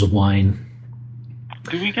of bottles of wine.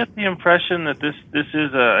 Do we get the impression that this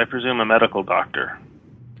is, I presume, a medical doctor?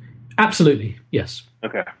 Absolutely, yes.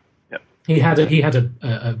 Okay. Yep. He had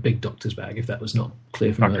a big doctor's bag, if that was not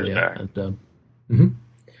clear from Doctor's earlier. bag.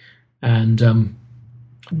 And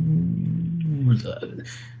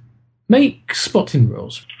make spotting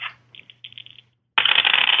rolls.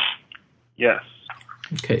 Yes.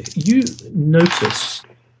 Okay, you notice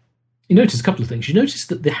a couple of things. You notice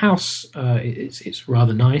that the house it's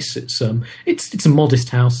rather nice. It's a modest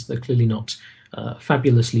house. They're clearly not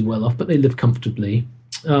fabulously well off, but they live comfortably.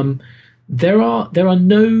 There are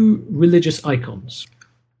no religious icons,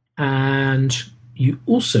 and you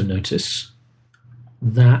also notice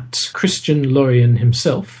that Christian Lorien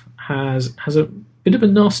himself has a bit of a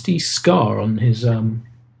nasty scar on his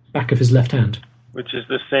back of his left hand, which is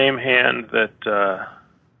the same hand that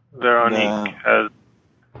Veronique has.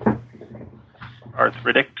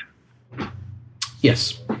 Arthritic.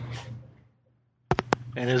 Yes.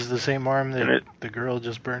 And is the same arm that the girl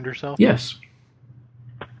just burned herself? Yes.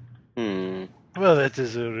 Hmm. Well, that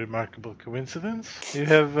is a remarkable coincidence. You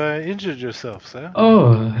have injured yourself, sir.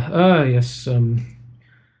 Oh, yes. I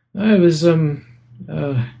was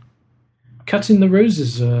cutting the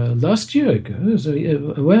roses last year ago. It was a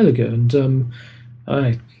while ago, and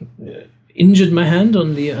I injured my hand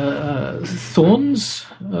on the thorns.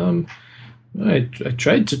 I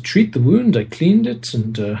tried to treat the wound. I cleaned it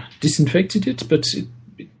and disinfected it, but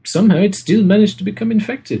somehow it still managed to become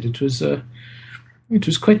infected. It was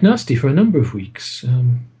quite nasty for a number of weeks.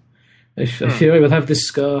 I fear I will have this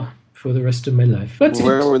scar for the rest of my life. But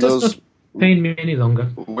it does not pain me any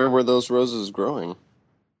longer. Where were those roses growing?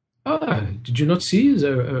 Did you not see?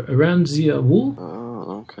 Around the wall?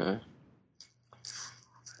 Oh, okay.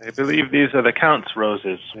 I believe these are the Count's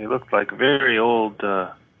roses. They look like very old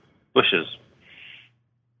bushes.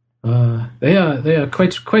 They are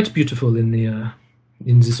quite beautiful in the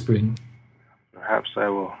spring. Perhaps I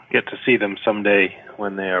will get to see them someday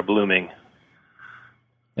when they are blooming.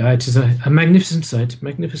 It is a magnificent sight.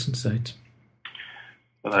 Magnificent sight.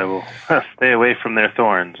 But I will stay away from their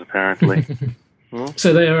thorns, apparently.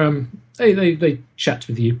 So they are they chat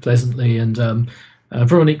with you pleasantly, and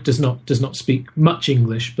Veronique does not speak much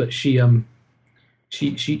English, but she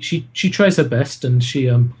tries her best, and she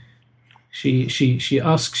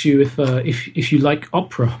asks you if you like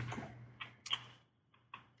opera.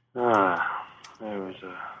 There was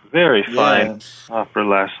a very fine opera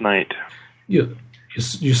last night. You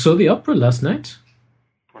saw the opera last night?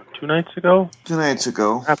 Or 2 nights ago? 2 nights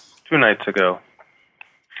ago. 2 nights ago.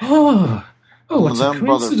 Oh, what a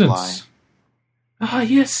coincidence!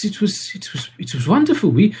 Yes, it was wonderful.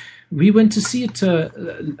 We went to see it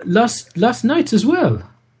last night as well.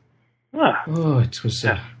 It was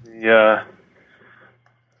The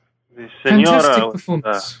Fantastic senora.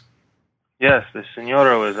 performance. Yes, the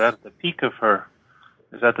senora was at the peak of her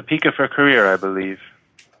career, I believe.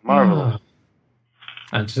 Marvelous.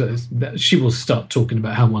 And she will start talking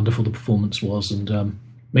about how wonderful the performance was, and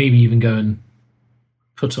maybe even go and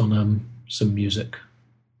put on some music.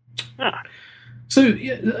 Yeah. So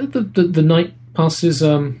the night passes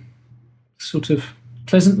sort of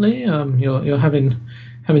pleasantly. You're having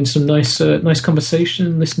some nice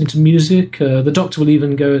conversation, listening to music. The doctor will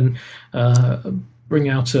even go and bring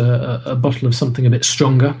out a bottle of something a bit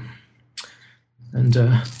stronger, and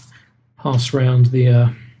pass round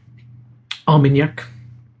the Armagnac.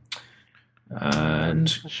 And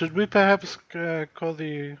should we perhaps call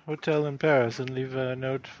the hotel in Paris and leave a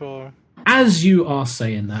note for as you are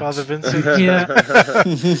saying that, Father Vincent? Yeah,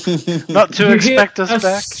 Not to you expect hear us a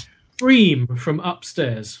back. scream from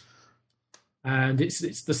upstairs, and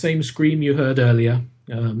it's the same scream you heard earlier.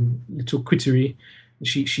 Little Quittery,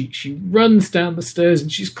 she runs down the stairs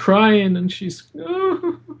and she's crying and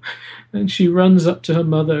and she runs up to her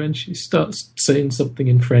mother and she starts saying something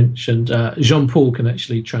in French, and Jean-Paul can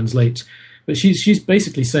actually translate. But she's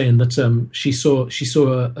basically saying that she saw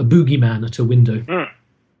a boogeyman at her window.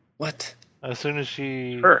 What? As soon as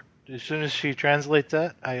she translates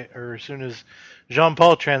that, or as soon as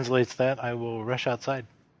Jean-Paul translates that, I will rush outside.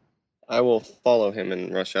 I will follow him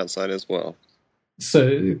and rush outside as well.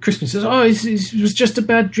 So Crispin says, "Oh, it was just a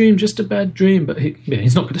bad dream, just a bad dream." But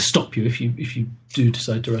he's not going to stop you if you do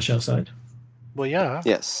decide to rush outside. Well, yeah.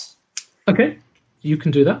 Yes. Okay, you can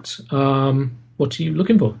do that. What are you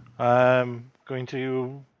looking for? I'm going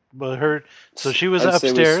to her. So she was I'd say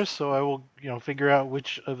upstairs. So I will, figure out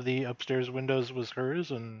which of the upstairs windows was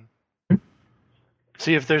hers and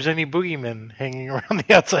see if there's any boogeymen hanging around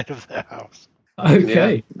the outside of the house.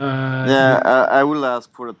 Okay. I will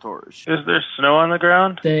ask for a torch. Is there snow on the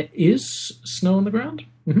ground? There is snow on the ground.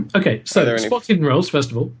 Mm-hmm. Okay, so spot hidden rolls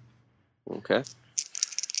first of all. Okay.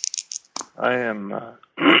 I am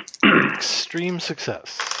extreme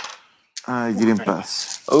success. I didn't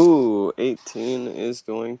pass. Oh, 18 is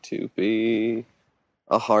going to be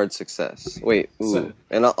a hard success. Wait,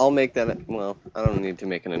 and I'll make that. Well, I don't need to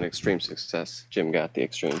make it an extreme success. Jim got the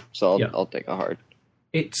extreme, so I'll take a hard.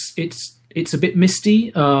 It's a bit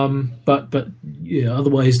misty, but yeah,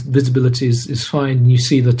 otherwise visibility is fine. You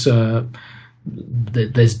see that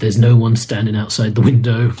there's no one standing outside the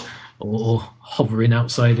window or hovering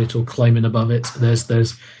outside it or climbing above it. There's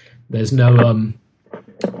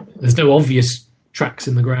no obvious tracks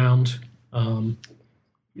in the ground.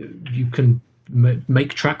 You can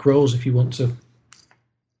make track rolls if you want to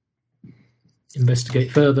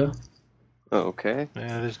investigate further. Okay.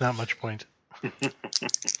 Yeah, there's not much point.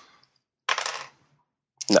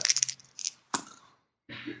 No.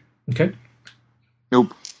 Okay.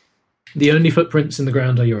 Nope. The only footprints in the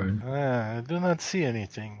ground are your own. I do not see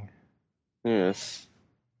anything. Yes.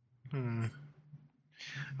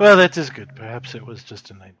 Well, that is good. Perhaps it was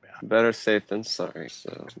just a nightmare. Better safe than sorry,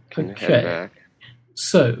 so can Okay. head back.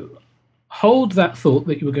 So, hold that thought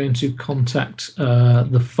that you were going to contact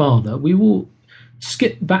the father. We will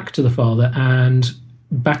skip back to the father and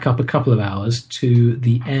back up a couple of hours to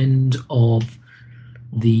the end of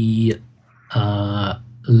the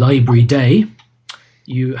library day.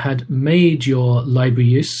 You had made your library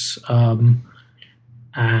use, and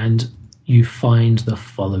you find the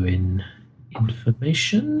following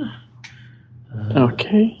information.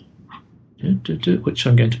 Okay. Which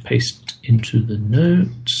I'm going to paste into the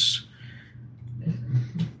notes.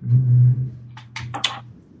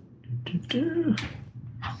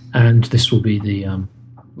 And this will be the...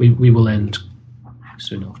 we will end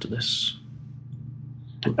soon after this.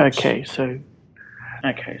 Okay, so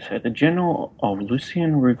the General of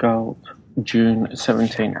Lucien Rougaud, June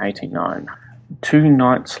 1789. 2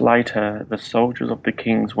 nights later, the soldiers of the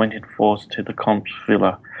kings went in force to the Comte's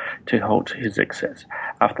villa to halt his excess.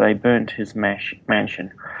 After they burnt his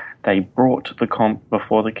mansion, they brought the Comte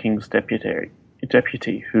before the king's deputy,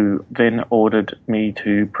 who then ordered me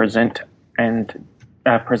to present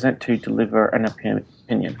to deliver an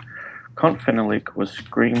opinion. Comte Fenelic was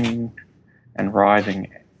screaming and writhing.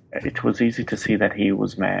 It was easy to see that he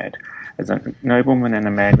was mad. As a nobleman and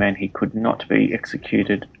a madman, he could not be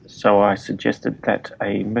executed, so I suggested that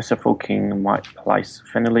a merciful king might place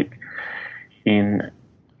Fenelic in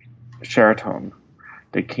Sheraton.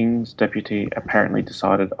 The king's deputy apparently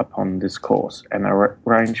decided upon this course and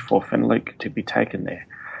arranged for Fenelic to be taken there.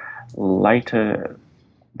 Later,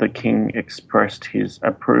 the king expressed his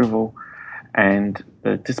approval and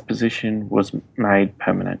the disposition was made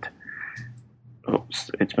permanent.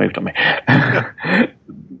 Oops, it's moved on me.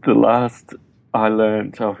 The last I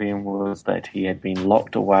learned of him was that he had been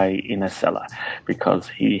locked away in a cellar because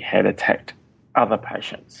he had attacked other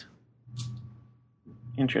patients.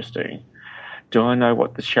 Interesting. Do I know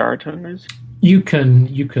what the Sheraton is? You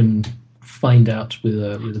can find out with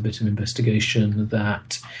a bit of investigation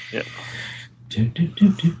that. Yep.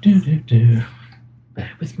 Bear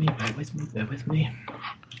with me.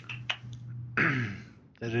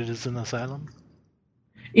 That it is an asylum?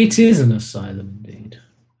 It is an asylum, indeed.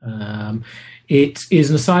 It is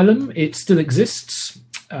an asylum. It still exists.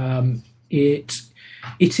 It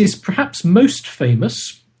is perhaps most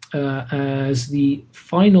famous as the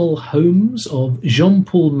final homes of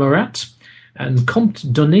Jean-Paul Marat and Comte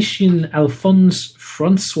Donatien Alphonse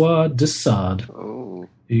Francois de Sade, Oh.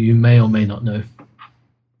 who you may or may not know.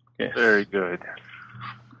 Yes. Very good.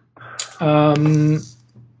 I'm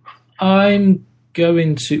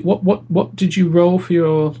going to. What did you roll for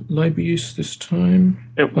your library use this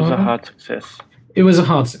time? It was a hard success. It was a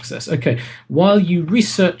hard success. Okay. While you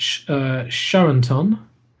research Charenton,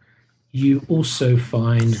 you also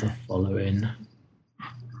find the following.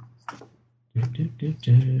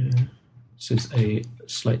 This is a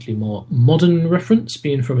slightly more modern reference,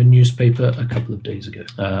 being from a newspaper a couple of days ago.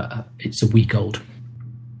 It's a week old.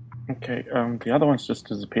 Okay, the other one's just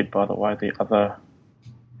disappeared, by the way. The other...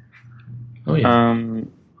 Oh, yeah.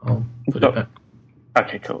 I'll put it back.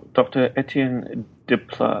 Okay, cool. Dr. Etienne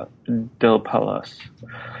Delpalas.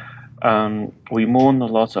 We mourn the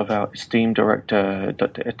loss of our esteemed director,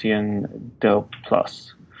 Dr. Etienne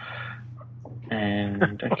Delplas.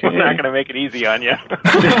 And okay. We're not going to make it easy on you.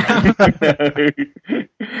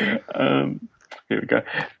 Here we go.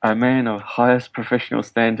 A man of highest professional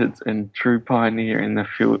standards and true pioneer in the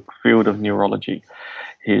field of neurology.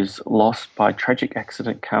 His loss by tragic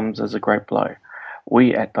accident comes as a great blow.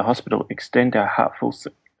 We at the hospital extend our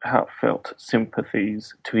heartfelt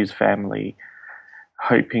sympathies to his family,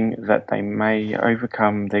 hoping that they may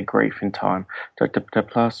overcome their grief in time. Dr.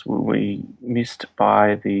 Delplas will be missed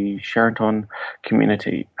by the Charenton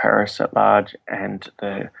community, Paris at large, and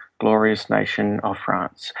the glorious nation of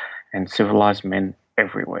France, and civilized men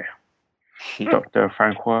everywhere. Dr.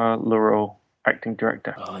 Francois Leroux, acting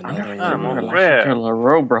director. Oh, I no, never yeah, even mon relation frère. to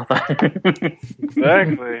Leroux, brother.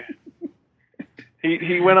 Exactly.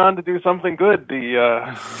 He went on to do something good,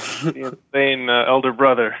 the insane elder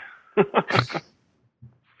brother.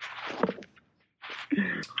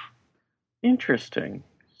 Interesting.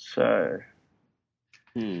 So,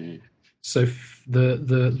 So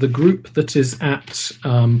the group that is at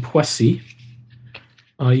Poissy,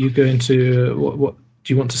 are you going to what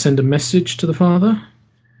do you want to send a message to the father?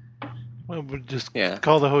 Well, we'll just Yeah.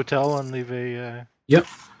 call the hotel and leave a Yep.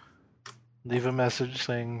 leave a message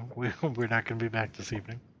saying we're not going to be back this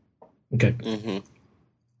evening. Okay.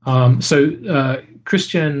 Mm-hmm. So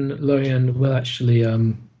Christian Loyan will actually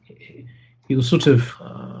he will sort of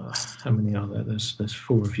how many are there? There's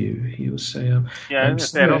four of you. He will say Yeah, I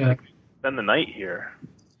was gonna say, I don't think we should spend the night here.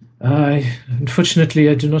 Unfortunately,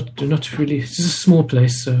 I do not really. It's a small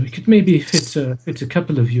place, so we could maybe fit a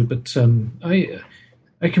couple of you. But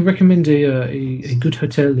I can recommend a good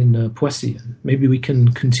hotel in Poissy. Maybe we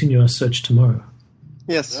can continue our search tomorrow.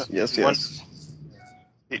 Yes.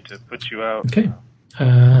 Hate to put you out. Okay.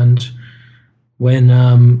 And when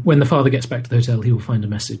the father gets back to the hotel, he will find a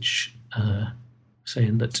message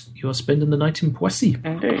saying that you are spending the night in Poissy.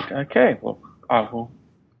 indeed. Okay. Well, I will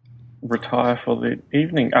retire for the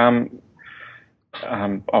evening. I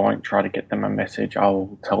won't try to get them a message.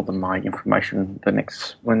 I'll tell them my information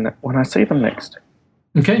when I see them next.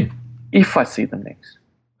 Okay. If I see them next.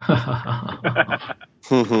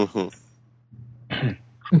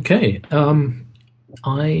 Okay.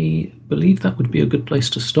 I believe that would be a good place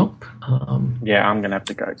to stop. Yeah, I'm going to have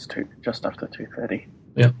to go. It's just after 2:30.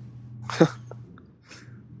 Yeah.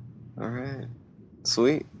 All right.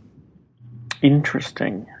 Sweet.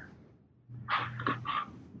 Interesting.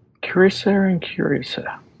 Curiouser and curiouser.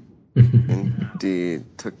 Indeed.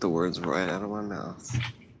 Took the words right out of my mouth.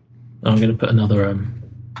 I'm going to put another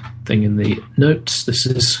thing in the notes. This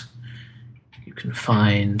is, you can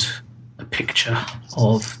find a picture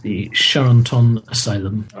of the Charenton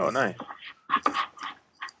Asylum. Oh, nice.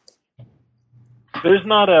 There's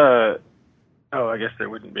not a... Oh, I guess there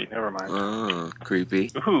wouldn't be. Never mind. Oh, creepy.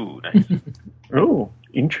 Ooh, nice. Oh,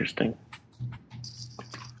 interesting.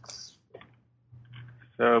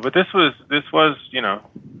 So, but this was, a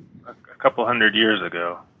couple hundred years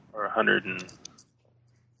ago, or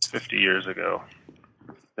 150 years ago,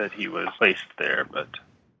 that he was placed there. But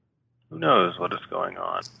who knows what is going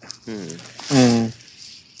on?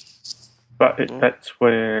 But that's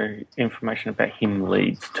where information about him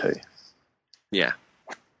leads to. Yeah.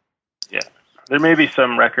 Yeah, There may be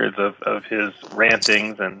some records of his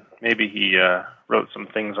rantings, and maybe he wrote some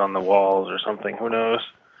things on the walls or something. Who knows?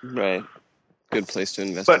 Right. Good place to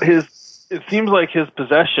investigate. But it seems like his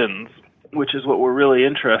possessions, which is what we're really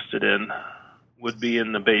interested in, would be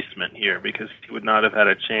in the basement here, because he would not have had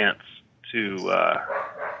a chance to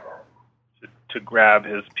grab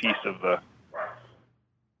his piece of the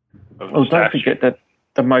Well, don't statue. forget that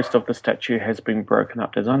the most of the statue has been broken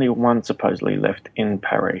up. There's only one supposedly left in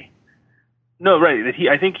Paris. No, right.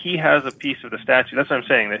 I think he has a piece of the statue. That's what I'm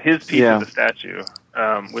saying. That his piece of the statue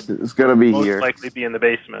would It's gotta be most here. likely be in the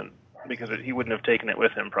basement, because he wouldn't have taken it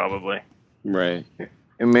with him, probably. Right.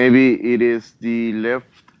 And maybe it is the left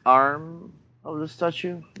arm of the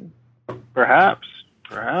statue, Perhaps.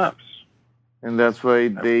 and that's why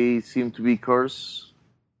they seem to be cursed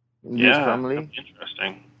in this family. That's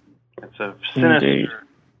interesting. It's a sinister. Indeed.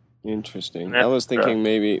 Interesting. I was thinking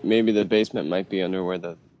maybe the basement might be under where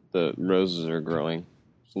the roses are growing,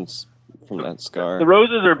 since from that scar. The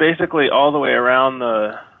roses are basically all the way around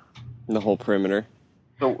the whole perimeter.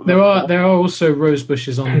 There are also rose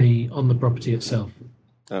bushes on the property itself.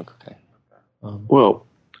 Okay. Well,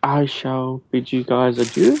 I shall bid you guys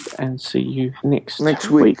adieu and see you next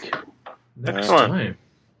week. Next Excellent. time.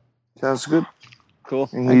 Sounds good. Cool.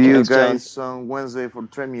 And Thank you Thanks, guys on Wednesday for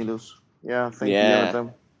Tremulous. Yeah, thank you,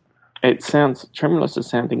 Jonathan. It sounds Tremulous is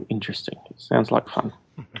sounding interesting. It sounds like fun.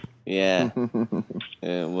 Yeah.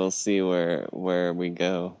 We'll see where we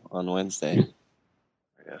go on Wednesday.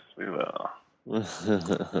 Yes, we will. All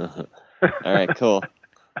right, cool.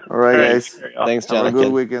 All right, guys. Thanks, Have a Jonathan.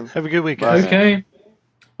 good weekend. Have a good weekend. Bye. Okay.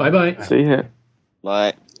 Bye-bye. See ya.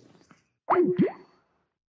 Bye.